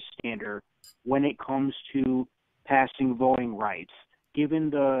a bystander when it comes to passing voting rights. Given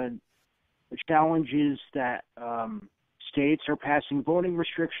the challenges that states are passing voting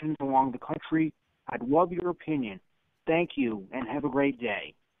restrictions along the country, I'd love your opinion. Thank you, and have a great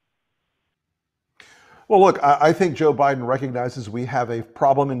day. Well, look, I think Joe Biden recognizes we have a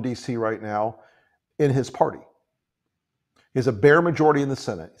problem in D.C. right now in his party. He has a bare majority in the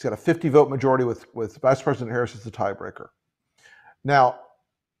Senate. He's got a 50-vote majority with Vice President Harris as the tiebreaker. Now,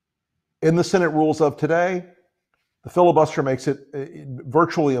 in the Senate rules of today, the filibuster makes it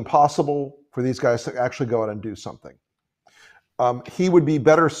virtually impossible for these guys to actually go out and do something. He would be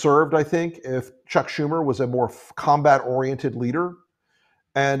better served, I think, if Chuck Schumer was a more combat-oriented leader.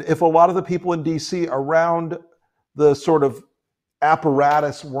 And if a lot of the people in D.C. around the sort of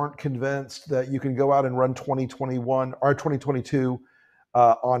apparatus weren't convinced that you can go out and run 2021 or 2022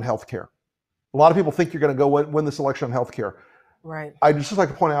 on healthcare. A lot of people think you're going to go win this election on healthcare. Right. I just like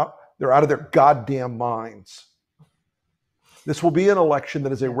to point out they're out of their goddamn minds. This will be an election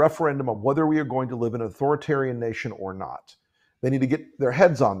that is a referendum on whether we are going to live in an authoritarian nation or not. They need to get their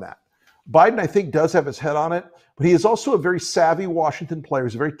heads on that. Biden, I think, does have his head on it, but he is also a very savvy Washington player.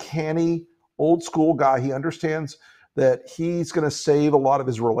 He's a very canny, old school guy. He understands that he's going to save a lot of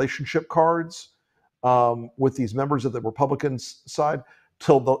his relationship cards with these members of the Republican side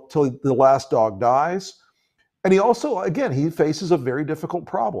till the last dog dies. And he also, again, he faces a very difficult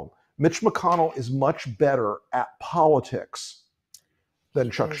problem. Mitch McConnell is much better at politics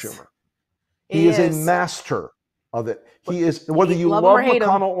than Chuck Schumer. He is a master of it. He is, whether you love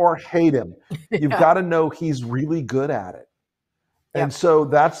McConnell or hate him, you've got to know he's really good at it. And so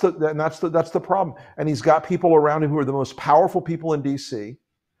that's the problem. And he's got people around him who are the most powerful people in DC,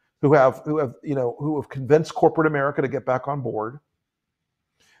 who have convinced corporate America to get back on board.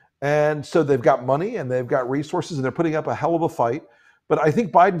 And so they've got money and they've got resources and they're putting up a hell of a fight. But I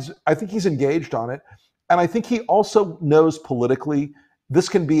think he's engaged on it. And I think he also knows politically this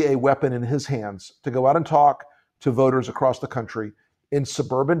can be a weapon in his hands to go out and talk to voters across the country in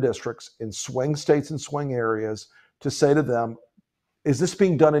suburban districts, in swing states and swing areas, to say to them, is this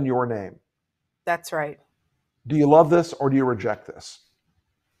being done in your name? That's right. Do you love this or do you reject this?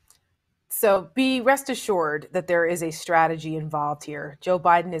 So be rest assured that there is a strategy involved here. Joe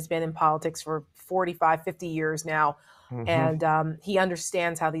Biden has been in politics for 45, 50 years now, and he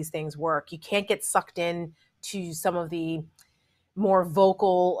understands how these things work. You can't get sucked in to some of the more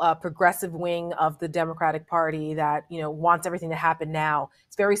vocal progressive wing of the Democratic Party that wants everything to happen now.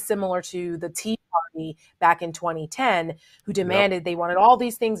 It's very similar to the Tea Party back in 2010, who demanded they wanted all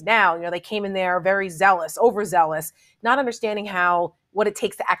these things now. They came in there very zealous, overzealous, not understanding what it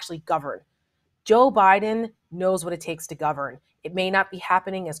takes to actually govern. Joe Biden knows what it takes to govern. It may not be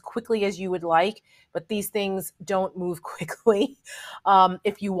happening as quickly as you would like, but these things don't move quickly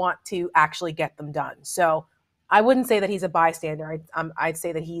if you want to actually get them done. So I wouldn't say that he's a bystander. I'd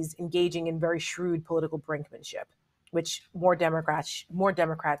say that he's engaging in very shrewd political brinkmanship, which more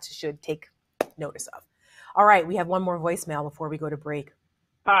Democrats should take notice of. All right, we have one more voicemail before we go to break.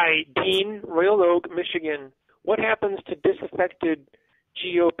 Hi, Dean, Royal Oak, Michigan. What happens to disaffected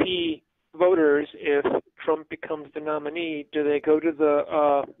GOP voters if Trump becomes the nominee? Do they go to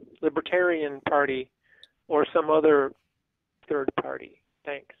the Libertarian Party or some other third party?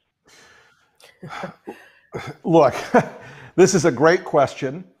 Thanks. Look, this is a great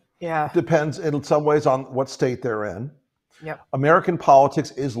question. Yeah. Depends in some ways on what state they're in. Yep. American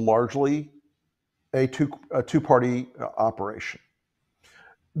politics is largely a two-party operation.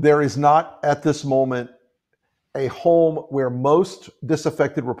 There is not at this moment a home where most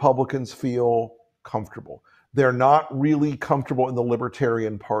disaffected Republicans feel comfortable. They're not really comfortable in the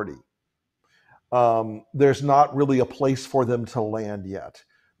Libertarian Party. There's not really a place for them to land yet.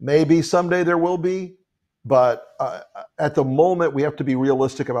 Maybe someday there will be, but at the moment we have to be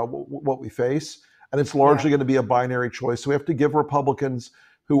realistic about what we face, and it's largely going to be a binary choice. So we have to give Republicans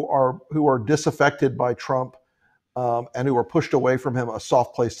who are disaffected by Trump and who are pushed away from him a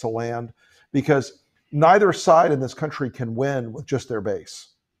soft place to land, because neither side in this country can win with just their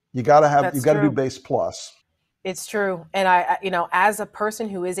base. You got to do base plus. It's true. And I as a person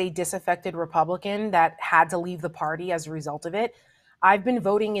who is a disaffected Republican that had to leave the party as a result of it, I've been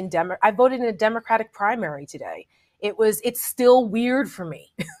voting I voted in a Democratic primary today. It's still weird for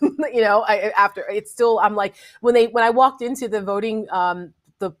me. I'm like, when I walked into the voting,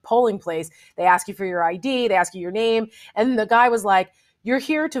 the polling place, they ask you for your ID, they ask you your name. And the guy was like, "You're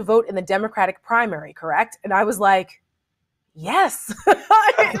here to vote in the Democratic primary, correct?" And I was like, yes.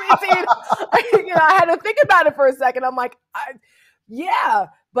 I had to think about it for a second. I'm like, yeah,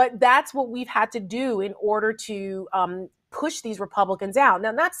 but that's what we've had to do in order to push these Republicans out.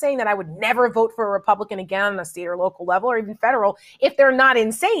 Now, not saying that I would never vote for a Republican again on a state or local level or even federal if they're not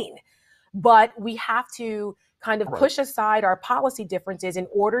insane. But we have to kind of push aside our policy differences in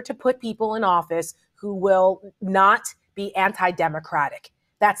order to put people in office who will not be anti-democratic.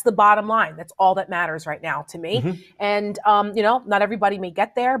 That's the bottom line. That's all that matters right now to me. Mm-hmm. And, not everybody may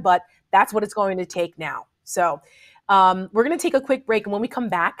get there, but that's what it's going to take now. So we're going to take a quick break. And when we come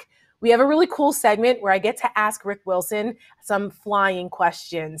back, we have a really cool segment where I get to ask Rick Wilson some flying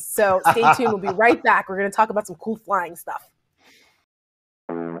questions. So stay tuned. We'll be right back. We're going to talk about some cool flying stuff.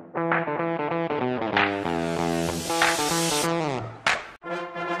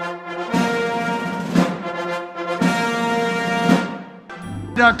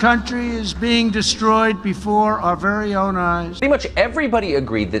 Our country is being destroyed before our very own eyes. Pretty much everybody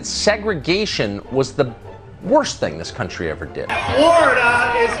agreed that segregation was the worst thing this country ever did.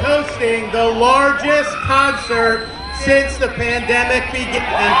 Florida is hosting the largest concert since the pandemic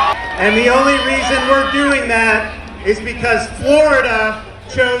began. And the only reason we're doing that is because Florida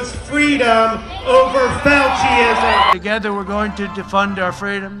chose freedom over Fauciism. Together we're going to defend our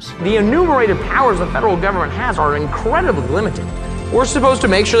freedoms. The enumerated powers the federal government has are incredibly limited. We're supposed to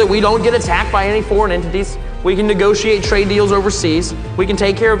make sure that we don't get attacked by any foreign entities. We can negotiate trade deals overseas. We can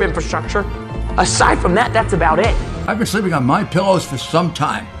take care of infrastructure. Aside from that, that's about it. I've been sleeping on my pillows for some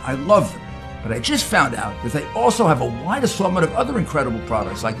time. I love them. But I just found out that they also have a wide assortment of other incredible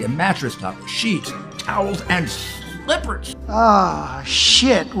products like their mattress top, sheets, towels, and slippers. Ah,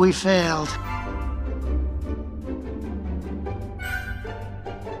 shit, we failed.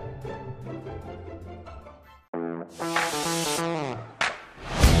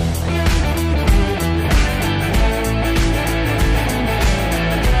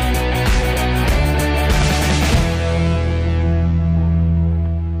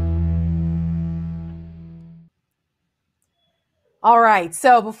 All right.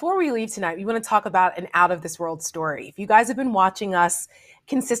 So before we leave tonight, we want to talk about an out of this world story. If you guys have been watching us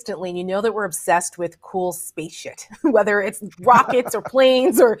consistently, and you know that we're obsessed with cool space shit, whether it's rockets or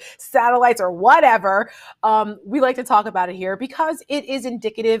planes or satellites or whatever, we like to talk about it here because it is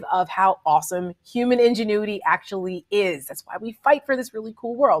indicative of how awesome human ingenuity actually is. That's why we fight for this really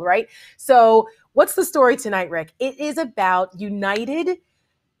cool world, right? So what's the story tonight, Rick? It is about United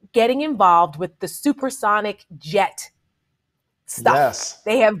getting involved with the supersonic jet stuff. Yes.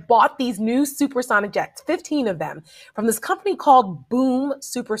 They have bought these new supersonic jets, 15 of them, from this company called Boom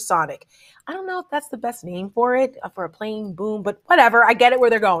Supersonic. I don't know if that's the best name for it, for a plane, boom, but whatever. I get it where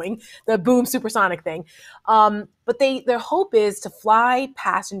they're going, the Boom Supersonic thing. But their hope is to fly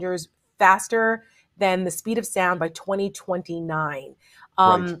passengers faster than the speed of sound by 2029.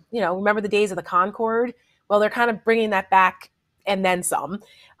 Right. Remember the days of the Concorde? Well, they're kind of bringing that back and then some.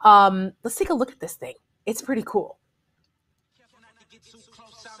 Let's take a look at this thing. It's pretty cool.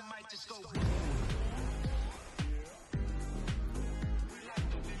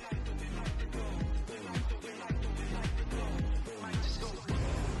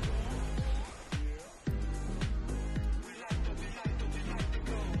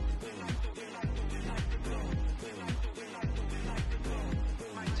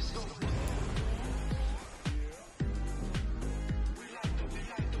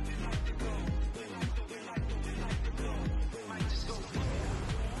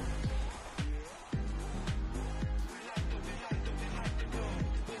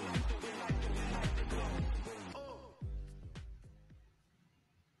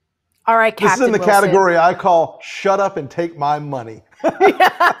 All right, Captain This is in the Wilson. category I call "Shut up and take my money." Think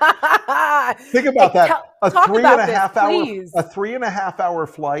about that. A 3.5 hour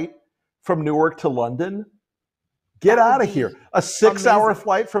flight from Newark to London. Get out of here. A 6-hour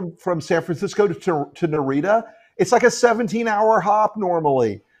flight from San Francisco to Narita. It's like a 17-hour hop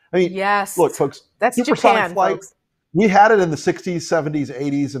normally. I mean, yes. Look, folks, that's supersonic Japan, flight. folks. We had it in the 60s, 70s,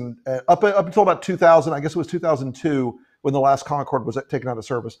 80s, and up until about 2000. I guess it was 2002 when the last Concorde was taken out of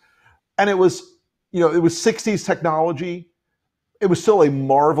service. And it was 60s technology. It was still a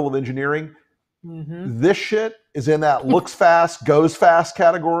marvel of engineering. Mm-hmm. This shit is in that looks fast, goes fast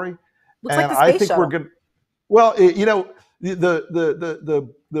category. Looks and like the space I think shuttle. we're going to, well,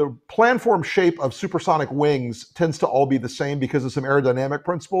 the planform shape of supersonic wings tends to all be the same because of some aerodynamic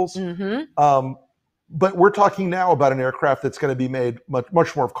principles. Mm-hmm. But we're talking now about an aircraft that's going to be made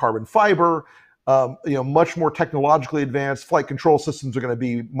much more of carbon fiber, much more technologically advanced. Flight control systems are going to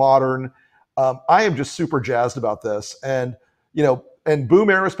be modern. I am just super jazzed about this. And Boom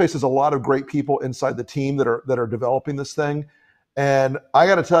Aerospace has a lot of great people inside the team that are developing this thing. And I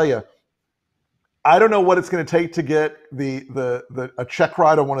got to tell you, I don't know what it's going to take to get a check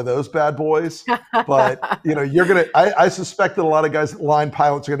ride on one of those bad boys, but you're going to. I suspect that a lot of guys, line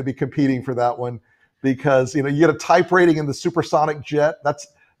pilots, are going to be competing for that one because you get a type rating in the supersonic jet.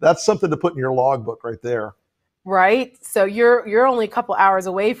 That's something to put in your logbook right there. Right. So you're only a couple hours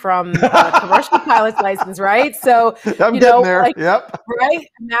away from commercial pilot's license, right? So I'm getting there. Yep. Right.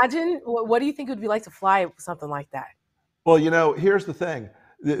 Imagine what do you think it would be like to fly something like that? Well, here's the thing.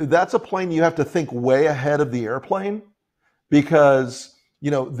 That's a plane you have to think way ahead of the airplane because,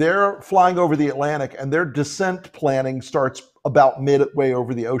 they're flying over the Atlantic and their descent planning starts about midway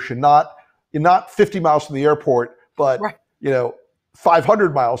over the ocean, not 50 miles from the airport, but,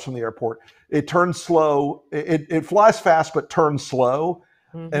 500 miles from the airport. It turns slow. It flies fast, but turns slow.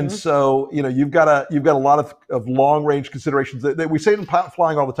 Mm-hmm. And so, you've got a lot of long range considerations that we say in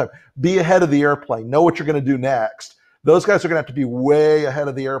flying all the time. Be ahead of the airplane. Know what you're going to do next. Those guys are going to have to be way ahead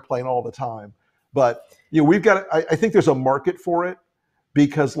of the airplane all the time. But we've got. I think there's a market for it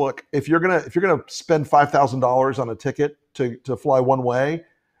because look, if you're gonna spend $5,000 on a ticket to fly one way,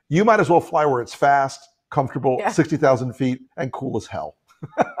 you might as well fly where it's fast, comfortable, 60,000 feet, and cool as hell.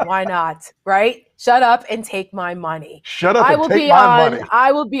 Why not? Right? Shut up and take my money. Shut up and take my money.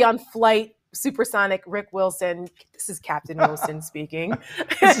 I will be on flight supersonic Rick Wilson. This is Captain Wilson speaking.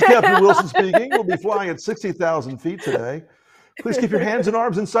 This is Captain Wilson speaking. We'll be flying at 60,000 feet today. Please keep your hands and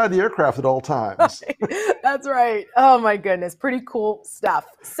arms inside the aircraft at all times. That's right. Oh my goodness. Pretty cool stuff.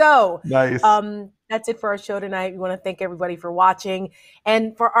 So nice. That's it for our show tonight. We want to thank everybody for watching.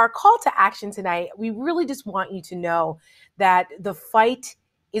 And for our call to action tonight, we really just want you to know that the fight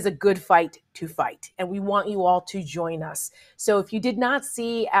is a good fight to fight. And we want you all to join us. So if you did not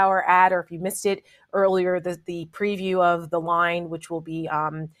see our ad or if you missed it earlier, the preview of The Line, which will be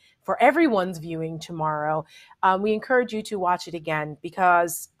for everyone's viewing tomorrow, we encourage you to watch it again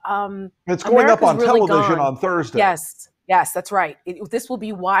because it's going up on really television on Thursday. Yes, that's right. This will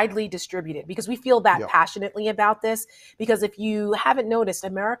be widely distributed because we feel that passionately about this. Because if you haven't noticed,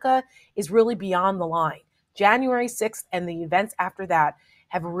 America is really beyond the line. January 6th and the events after that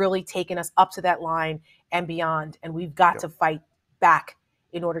have really taken us up to that line and beyond. And we've got to fight back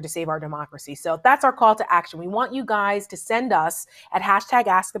in order to save our democracy. So that's our call to action. We want you guys to send us at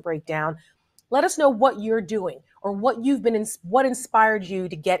 #AskTheBreakdown. Let us know what you're doing or what you've been, what inspired you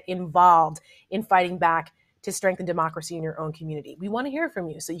to get involved in fighting back to strengthen democracy in your own community. We want to hear from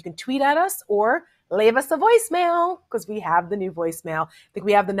you. So you can tweet at us or leave us a voicemail because we have the new voicemail. I think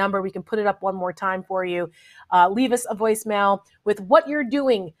we have the number. We can put it up one more time for you. Leave us a voicemail with what you're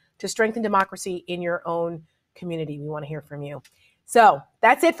doing to strengthen democracy in your own community. We want to hear from you. So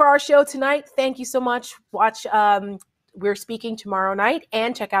that's it for our show tonight. Thank you so much. Watch We're Speaking tomorrow night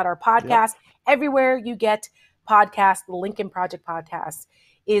and check out our podcast. Everywhere you get podcasts, the Lincoln Project podcast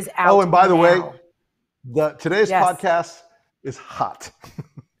is out. Oh, and by the way, today's podcast is hot.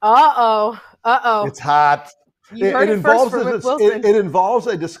 It's hot. It involves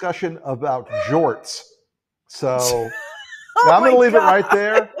a discussion about jorts. So I'm going to leave it right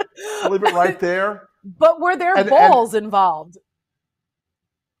there. I'll leave it right there. But were there balls involved?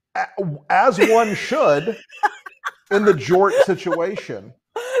 As one should in the jort situation.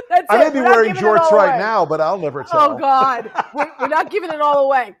 I may be wearing jorts right now, but I'll never tell. Oh, God. We're not giving it all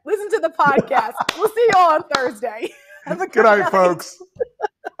away. Listen to the podcast. We'll see you all on Thursday. Good night, folks.